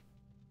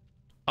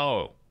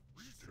 Oh!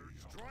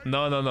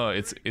 No,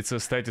 it's a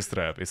status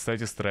trap. It's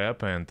status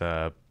trap and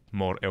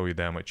more AoE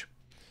damage.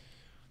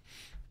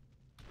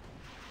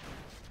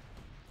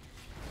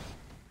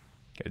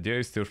 Okay, Dia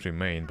is still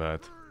remain,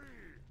 but...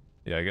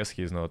 Yeah, I guess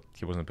he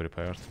wasn't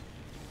prepared.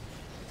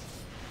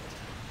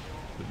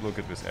 Look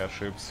at these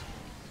airships.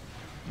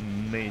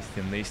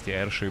 Nasty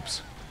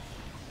airships.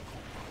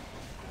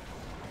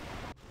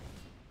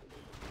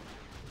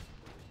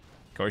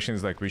 Question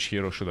is like, which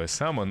hero should I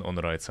summon on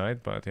the right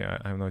side, but yeah,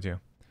 I have no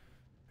idea.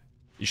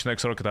 Each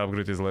next rocket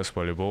upgrade is less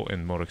valuable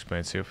and more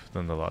expensive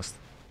than the last,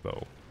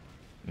 though.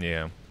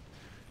 Yeah.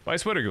 But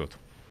it's very good.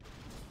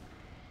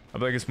 I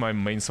feel like it's my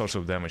main source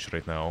of damage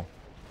right now.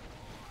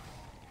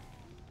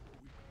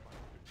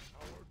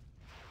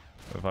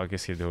 What the fuck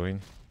is he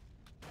doing?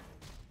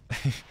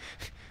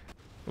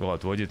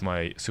 What did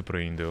my Super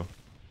Ring do?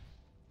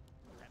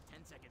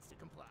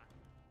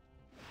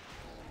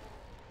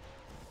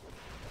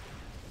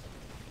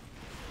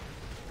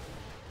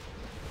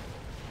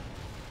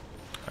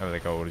 I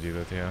think I already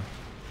did, yeah.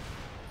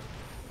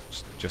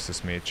 Just a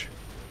smidge.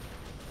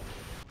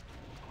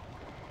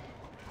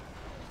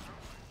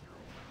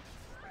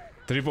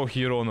 Triple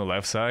hero on the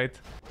left side?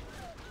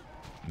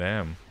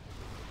 Damn.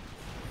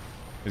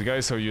 This guy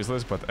is so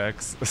useless, but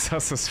X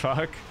sus as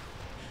fuck.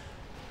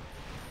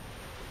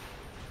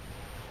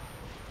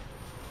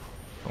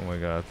 Oh my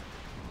god.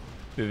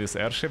 Dude, these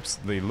airships,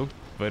 they look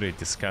very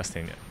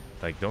disgusting.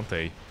 Like, don't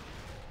they?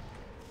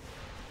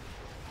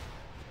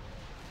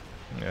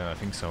 Yeah, I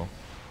think so.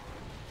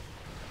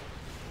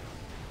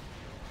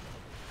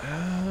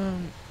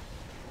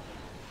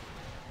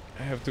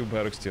 I have 2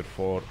 barracks tier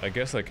 4. I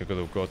guess like I could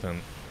have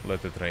gotten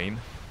Let It Rain.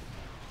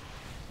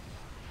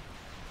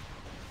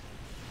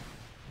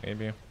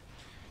 Maybe.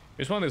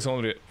 This one is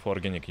only for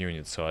organic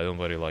units, so I don't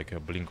very like a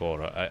Blink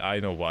Aura.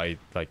 I know why,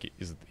 like,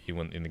 is it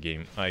even in the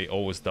game. I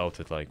always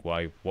doubted, like,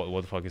 why,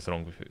 what the fuck is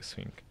wrong with this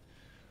thing.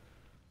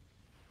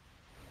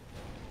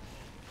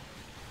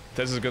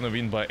 Tess is gonna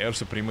win by air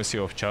supremacy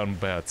of charmed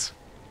bats.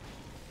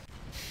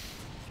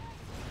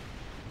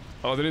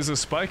 Oh, there is a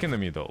spike in the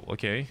middle,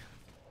 okay.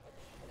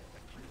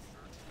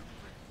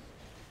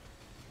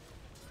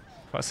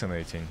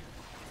 Fascinating.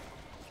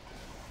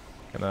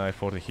 Can I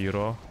afford a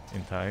hero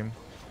in time?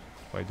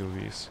 Why do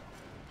this?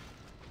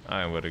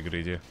 I am very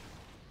greedy.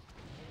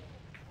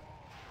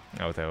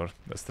 Whatever,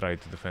 let's try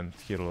to defend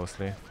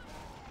heroelessly.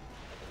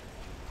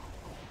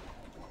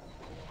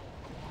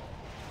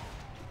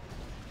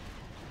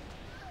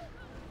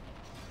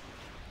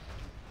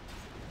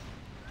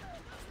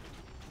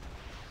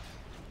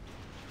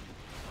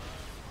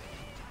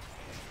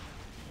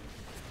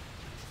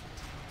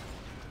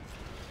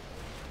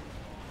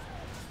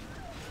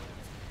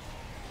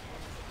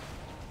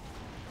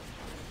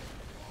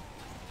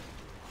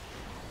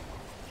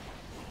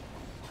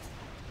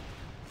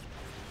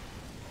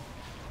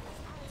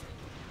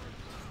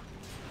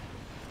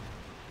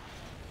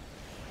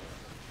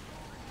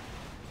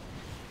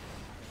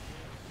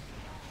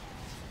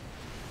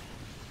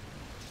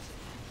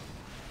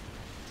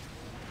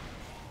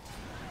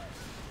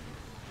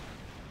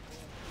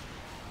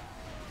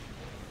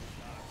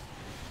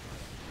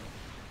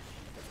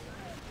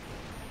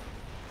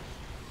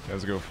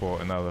 Let's go for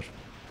another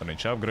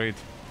range upgrade.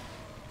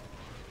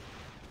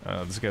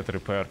 Let's get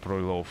repair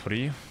probably low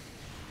 3.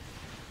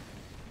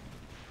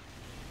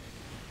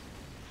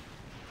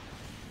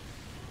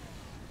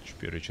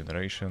 Pure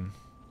regeneration.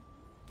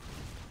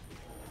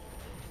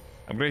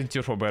 Upgrading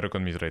tier 4 barrack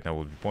on mid right now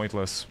would be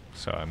pointless,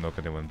 so I'm not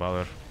gonna even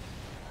bother.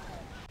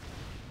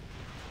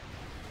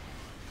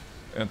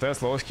 And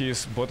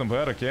Teslowski's bottom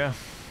barrack, yeah,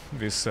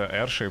 these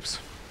airships.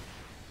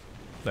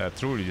 They're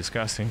truly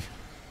disgusting.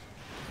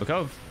 Look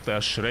how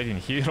they're shredding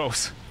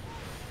heroes.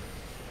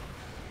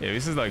 Yeah,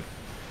 this is like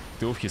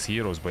 2 of his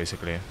heroes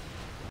basically.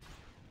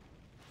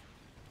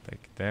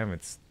 Like, damn,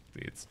 it's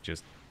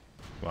just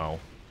wow.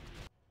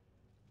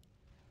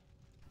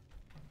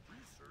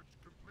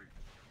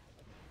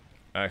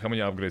 How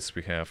many upgrades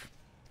we have?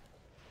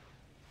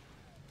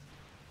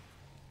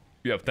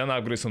 We have 10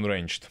 upgrades on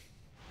ranged.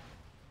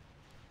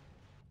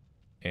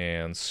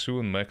 And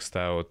soon maxed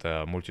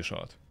out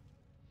multi-shot.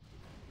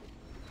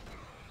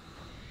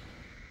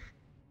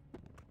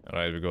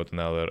 Alright, we got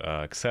another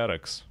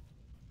Xerax.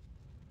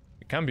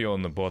 It can be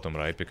on the bottom,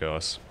 right?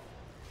 Because...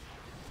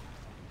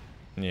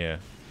 yeah.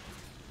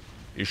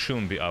 It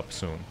shouldn't be up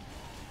soon.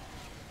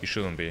 It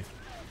shouldn't be.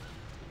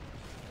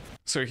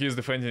 So he's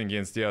defending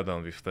against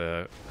Diadon with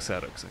the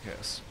Xerax, I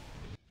guess.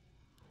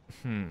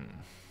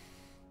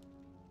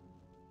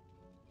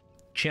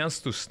 Chance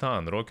to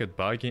stun, Rocket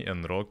Buggy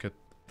and Rocket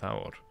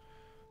Tower.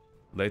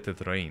 Let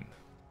it rain.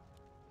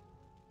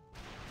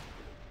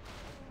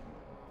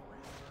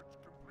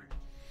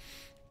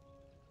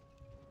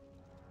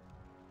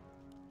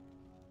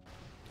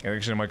 And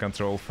actually my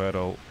control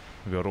Feral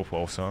Werewolf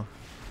also.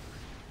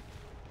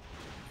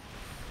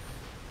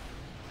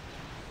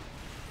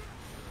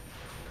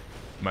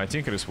 My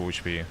Tinker is full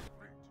HP.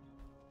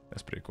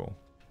 That's pretty cool.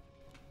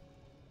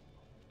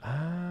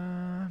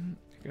 I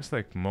guess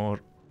like more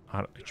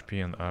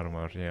HP and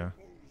armor, yeah.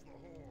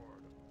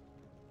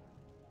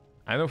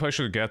 I don't know if I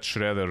should get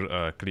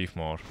Shredder Cleave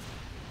more.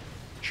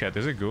 Chat,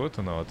 is it good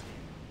or not?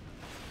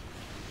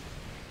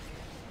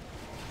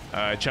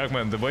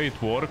 Chuckman, the way it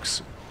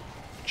works,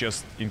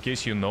 just in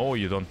case you know,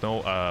 you don't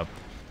know,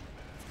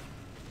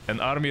 an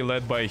army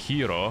led by a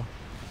hero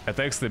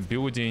attacks the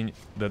building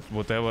that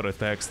whatever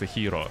attacks the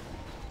hero.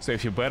 So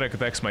if your barrack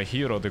attacks my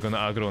hero, they're gonna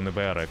aggro on the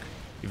barrack.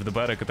 If the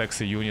barrack attacks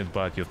a unit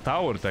but your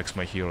tower attacks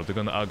my hero, they're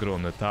gonna aggro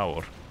on the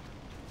tower.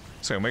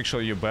 So make sure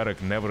your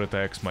barrack never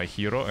attacks my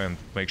hero and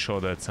make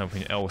sure that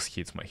something else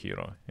hits my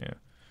hero. Yeah.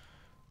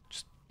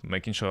 Just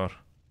making sure.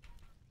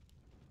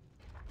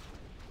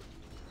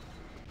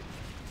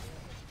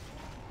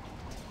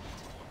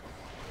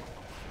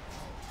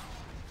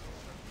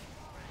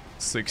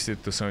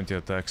 $60 to 70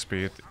 attack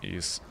speed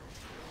is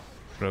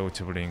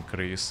relatively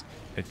increased.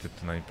 80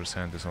 to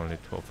 90% is only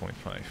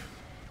 12.5.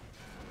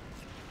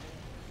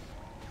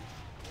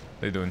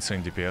 They do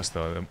insane DPS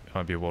though, it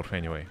might be worth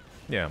anyway.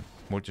 Yeah,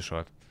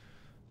 multi-shot.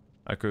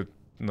 I could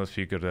not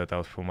figure that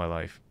out for my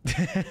life.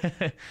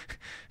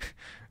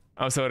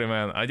 I'm sorry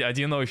man, I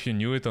didn't know if you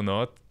knew it or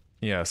not.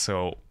 Yeah,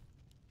 so...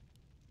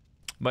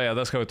 but yeah,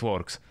 that's how it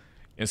works.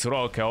 In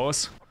Survival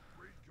Chaos,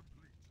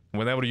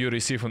 whenever you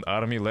receive an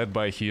army led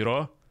by a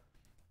hero,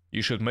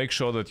 you should make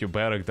sure that your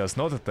barrack does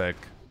not attack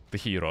the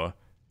hero,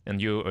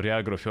 and you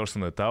reaggro first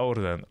on the tower,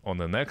 then on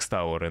the next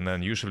tower, and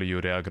then usually you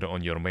reaggro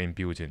on your main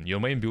building. Your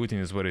main building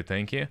is very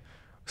tanky,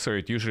 so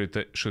it usually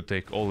should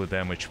take all the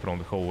damage from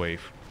the whole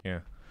wave. Yeah.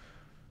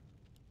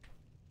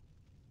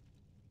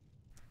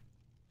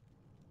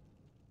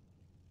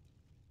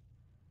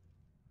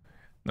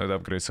 Now it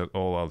upgrades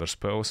all other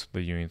spells.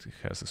 The unit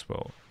has a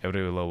spell.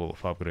 Every level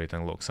of upgrade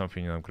unlocks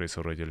something and upgrades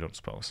already learned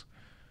spells.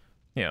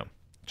 Yeah,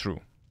 true.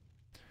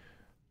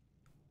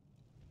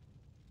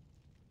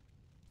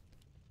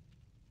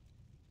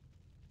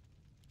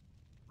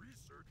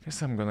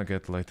 Guess I'm gonna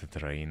get Let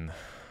It Rain.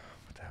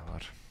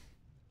 Whatever.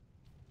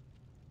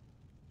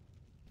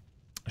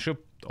 I should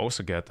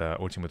also get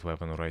ultimate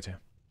weapon already.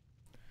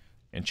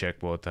 And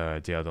check what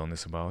Diadon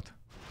is about.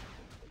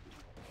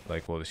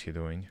 Like, what is he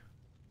doing?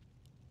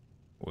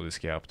 What is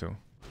he up to?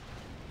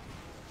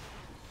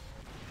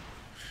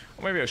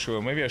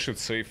 Or maybe I should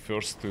save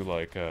first to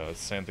like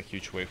send a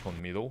huge wave on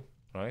middle,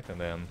 right?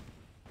 And then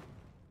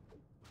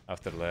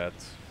after that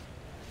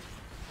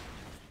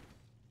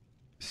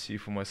see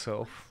for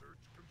myself.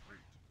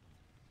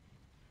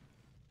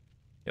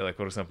 Yeah, like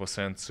for example,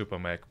 send Super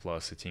Mech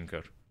plus a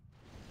Tinker.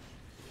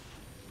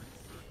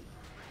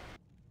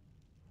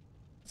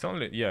 It's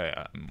only,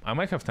 yeah, I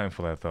might have time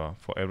for that though,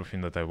 for everything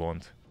that I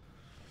want.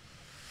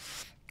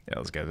 Yeah,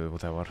 let's get it,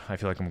 whatever. I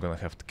feel like I'm gonna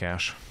have to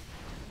cash.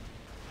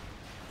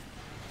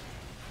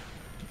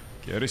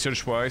 Okay,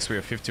 research-wise, we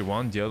have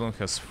 51, Diadon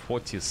has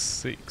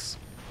 46.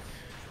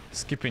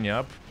 Skipping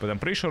up, but I'm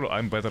pretty sure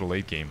I'm better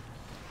late game.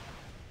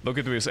 Look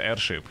at this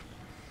airship.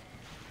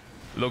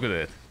 Look at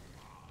it.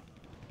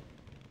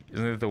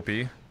 Isn't it OP?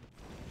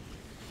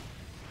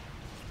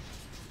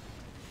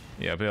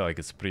 Yeah, I feel like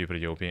it's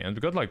pretty OP. And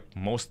we got like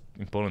most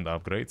important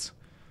upgrades.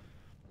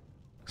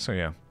 So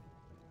yeah.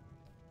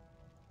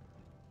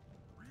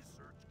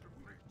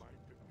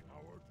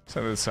 So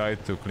I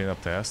decided to clean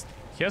up test.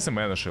 He has a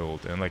mana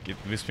shield and like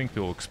this thing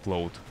will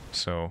explode,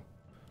 so...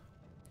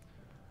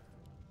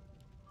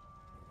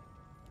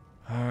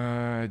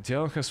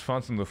 Dialon has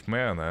Fountain of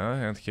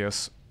Mana and he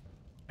has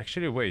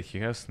Actually, wait, he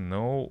has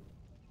no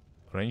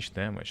range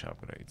damage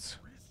upgrades.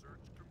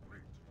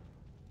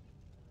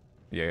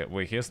 Yeah,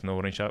 wait, he has no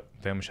range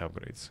damage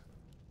upgrades.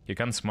 He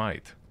can't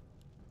smite.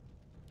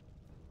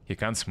 He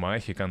can't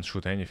smite, he can't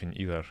shoot anything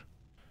either.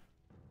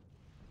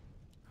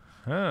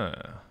 Huh.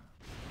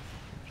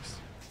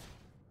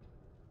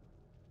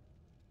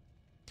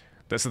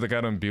 That's the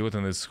current build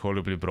and it's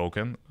horribly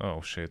broken.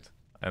 Oh shit.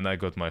 And I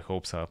got my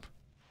hopes up.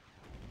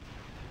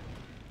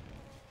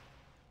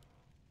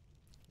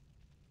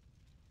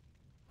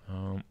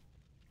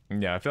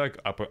 Yeah, I feel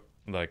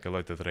like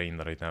Elected Rain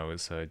right now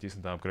is a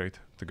decent upgrade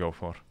to go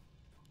for.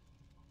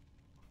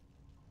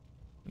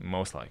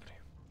 Most likely.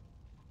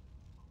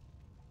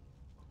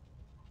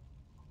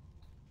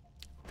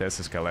 Tess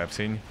is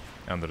collapsing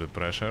under the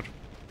pressure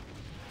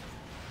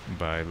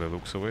by the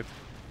looks of it.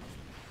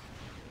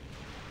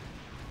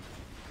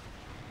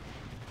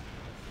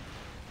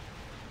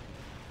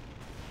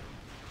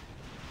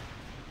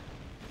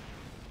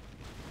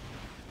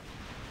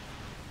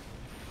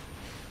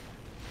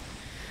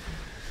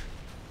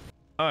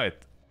 Alright,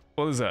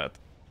 what is that?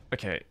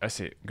 Okay, I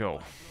see, go.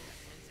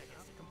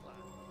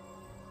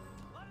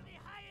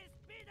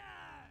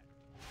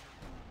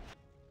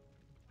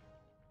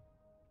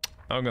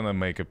 I'm gonna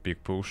make a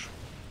big push.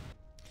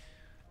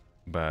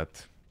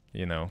 But,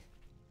 you know,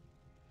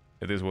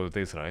 it is what it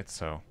is, right?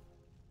 So.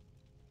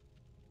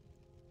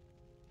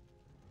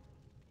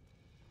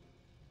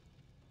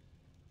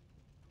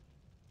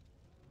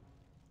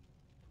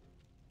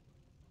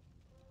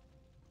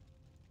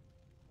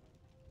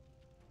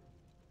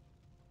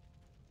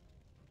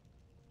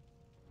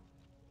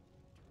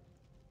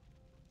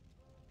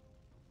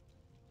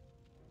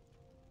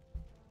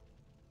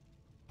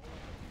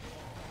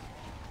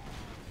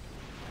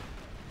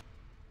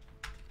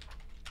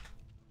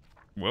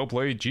 Well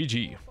played,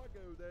 GG.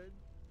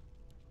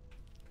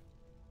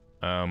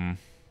 I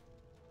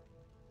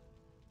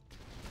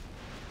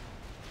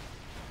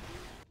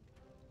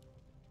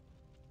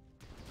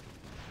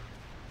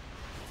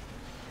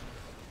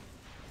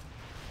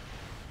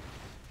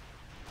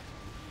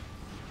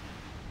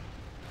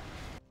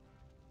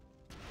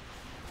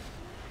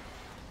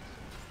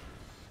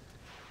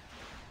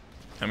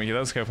mean, he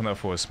does have enough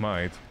for a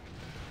smite.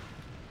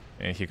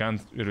 And he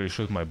can't really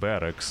shoot my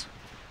barracks.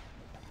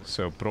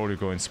 So probably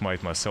go and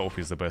smite myself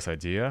is the best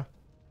idea.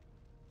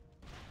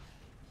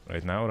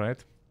 Right now,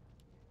 right?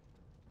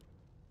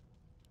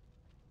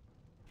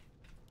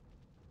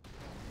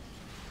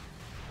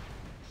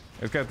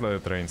 Let's get the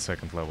train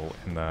second level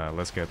and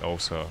let's get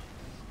also...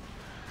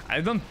 I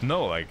don't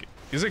know, like,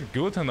 is it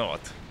good or not?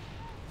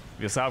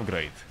 This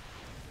upgrade.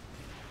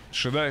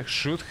 Should I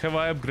have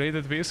I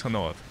upgraded this or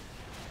not?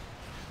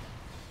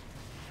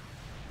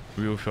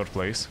 We will third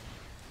place.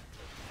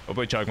 Oh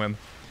play Chuckman.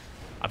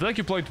 I feel like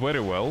you played very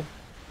well.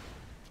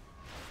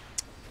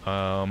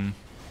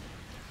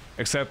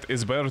 Except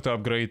it's better to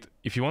upgrade...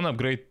 If you want to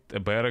upgrade a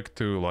barrack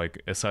to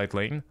like a side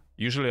lane,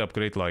 usually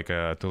upgrade like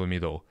to the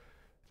middle.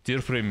 Tier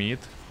 3 mid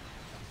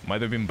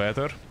might have been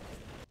better.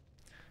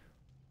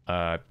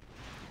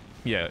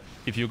 Yeah,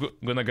 if you're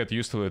gonna get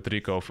used to the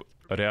trick of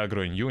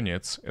re-aggroing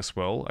units as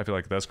well, I feel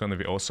like that's gonna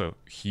be also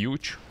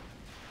huge.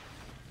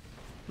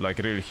 Like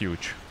really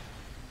huge.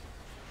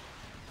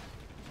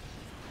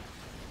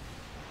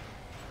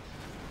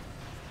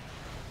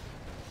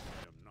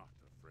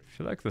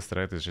 I feel like the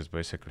threat is just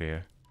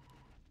basically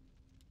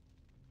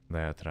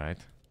that, right?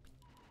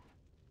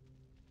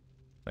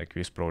 Like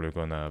he's probably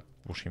gonna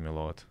push him a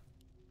lot.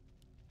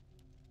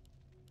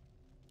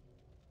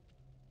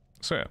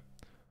 So yeah.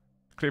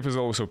 Clip is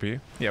always OP.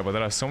 Yeah, but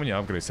there are so many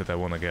upgrades that I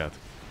wanna get.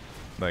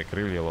 Like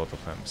really a lot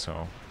of them,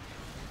 so...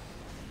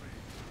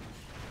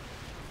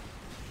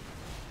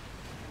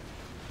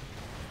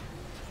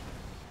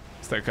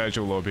 Stack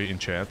Kaiju lobby in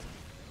chat.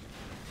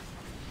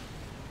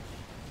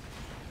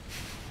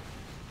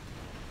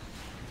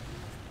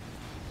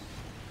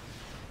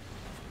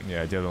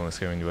 Yeah, Dylan is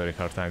having a very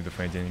hard time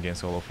defending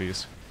against all of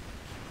these.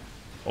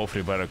 All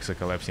three barracks are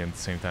collapsing at the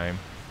same time.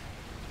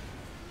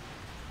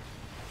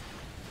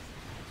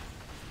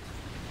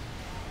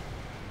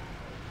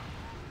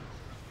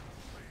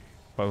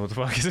 But what the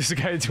fuck is this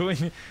guy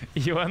doing,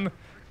 Ivan?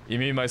 You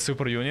mean my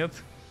super unit?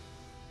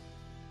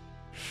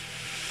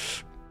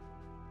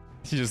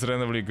 He just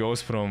randomly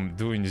goes from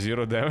doing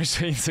 0 damage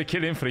to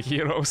insta-killing 3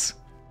 heroes.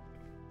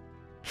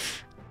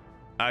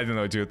 I don't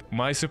know, dude.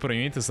 My super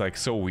unit is like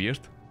so weird.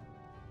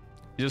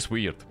 Just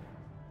weird.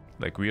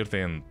 Like weird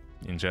in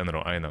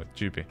general, I know,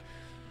 GP.